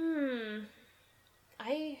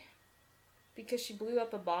 Because she blew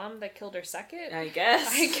up a bomb that killed her second? I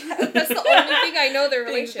guess. That's the only thing I know their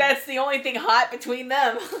relationship. That's the only thing hot between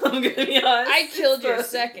them, I'm gonna be honest. I killed your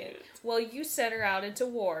second. Well, you sent her out into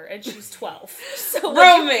war, and she's 12. So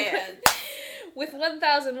Romance! With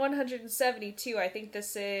 1,172, I think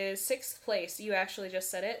this is 6th place. You actually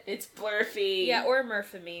just said it. It's Blurfy. Yeah, or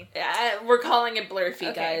Murphamy. We're calling it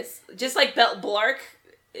Blurfy, guys. Just like Blark,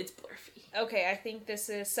 it's Blurfy. Okay, I think this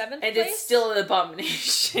is 7th place. And it's still an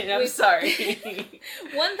abomination. I'm sorry.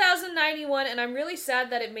 1,091, and I'm really sad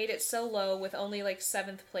that it made it so low with only, like,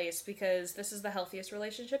 7th place, because this is the healthiest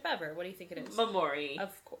relationship ever. What do you think it is? Mamori.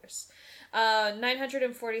 Of course.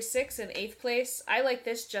 946 in 8th place. I like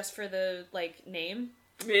this just for the, like, name.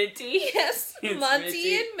 Minty? Yes.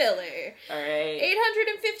 Monty and Miller. Alright.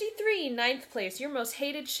 853, 9th place. Your most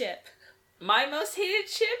hated ship. My most hated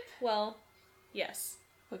ship? Well, yes.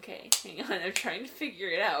 Okay, hang on, I'm trying to figure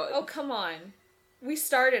it out. Oh, come on. We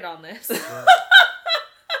started on this.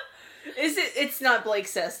 It's not Blake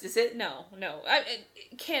Sest, is it? No.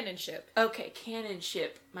 Canon ship. Okay, canon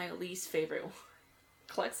ship. My least favorite one.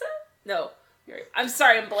 Clexa? No. I'm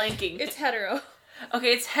sorry, I'm blanking. It's hetero.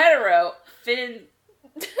 Okay, it's hetero. Finn...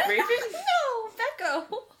 Raven? No, Becco.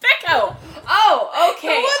 Oh,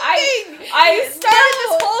 okay. I started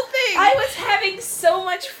this whole thing. I was having so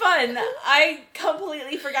much fun. I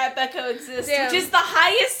completely forgot Becco exists, which is the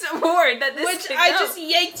highest award that this. Which I just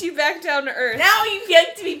yanked you back down to earth. Now you've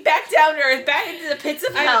yanked me back down to earth, back into the pits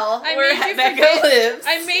of hell where Becco lives.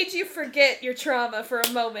 I made you forget your trauma for a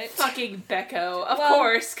moment. Fucking Becco, of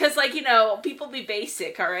course, because people be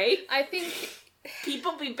basic, all right. I think.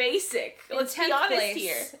 People be basic. Let's be honest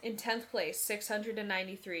here. In 10th place,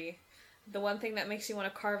 693. The one thing that makes you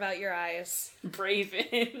want to carve out your eyes.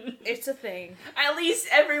 Braven. It's a thing. At least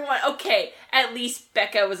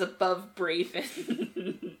Becca was above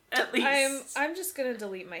Braven. At least. I'm just gonna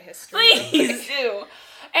delete my history. Please do.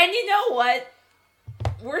 And you know what?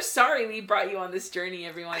 We're sorry we brought you on this journey,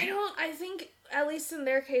 everyone. I think, at least in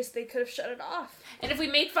their case, they could have shut it off. And if we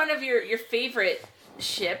made fun of your favorite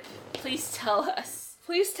ship, please tell us.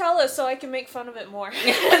 Please tell us so I can make fun of it more. So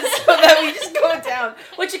that we just go down.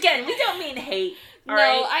 Which again, we don't mean hate. All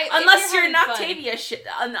right? Unless you're an Octavia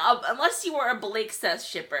unless you were a Blake Seth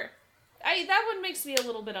shipper. That one makes me a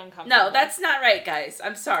little bit uncomfortable. No, that's not right, guys.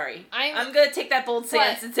 I'm sorry. I'm gonna take that bold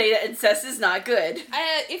stance and say that incest is not good.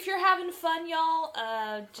 If you're having fun, y'all,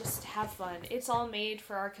 just have fun. It's all made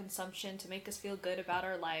for our consumption to make us feel good about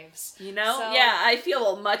our lives. You know? So, yeah, I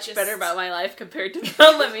feel much better about my life compared to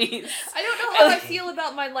Bellamy's. I don't know how I feel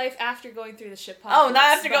about my life after going through the shippocalypse. Oh,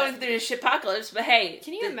 not after going through the shippocalypse, but hey.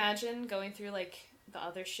 Can you imagine going through, like, the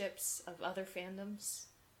other ships of other fandoms?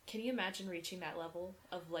 Can you imagine reaching that level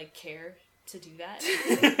of, like, care to do that?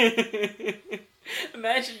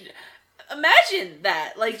 Imagine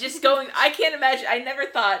that. Like, just going... I can't imagine... I never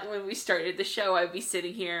thought when we started the show I'd be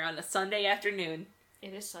sitting here on a Sunday afternoon.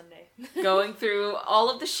 It is Sunday. Going through all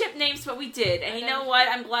of the ship names, but we did. And you know what?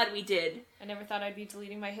 I'm glad we did. I never thought I'd be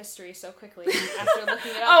deleting my history so quickly after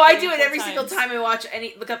looking it up. Oh, I do it every single time I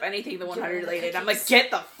look up anything the 100 related. I'm like,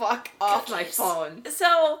 get the fuck off my phone.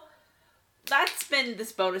 So... that's been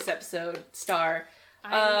this bonus episode, Star.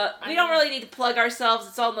 We don't really need to plug ourselves.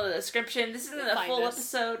 It's all in the description. This isn't a full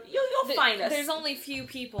episode. You'll find us. There's only few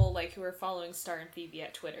people like who are following Star and Phoebe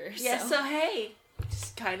at Twitter. Yeah, so hey,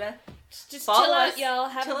 just kind of just chill out, y'all.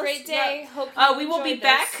 Have a great day. Yeah. Hope we will be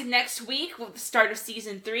back next week with the start of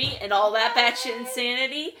season 3 and all that batshit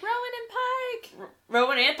insanity.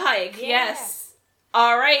 Rowan and Pike. Yeah. Yes.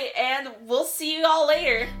 All right, and we'll see you all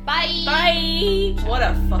later. Bye. Bye. What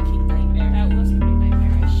a fucking nightmare. That was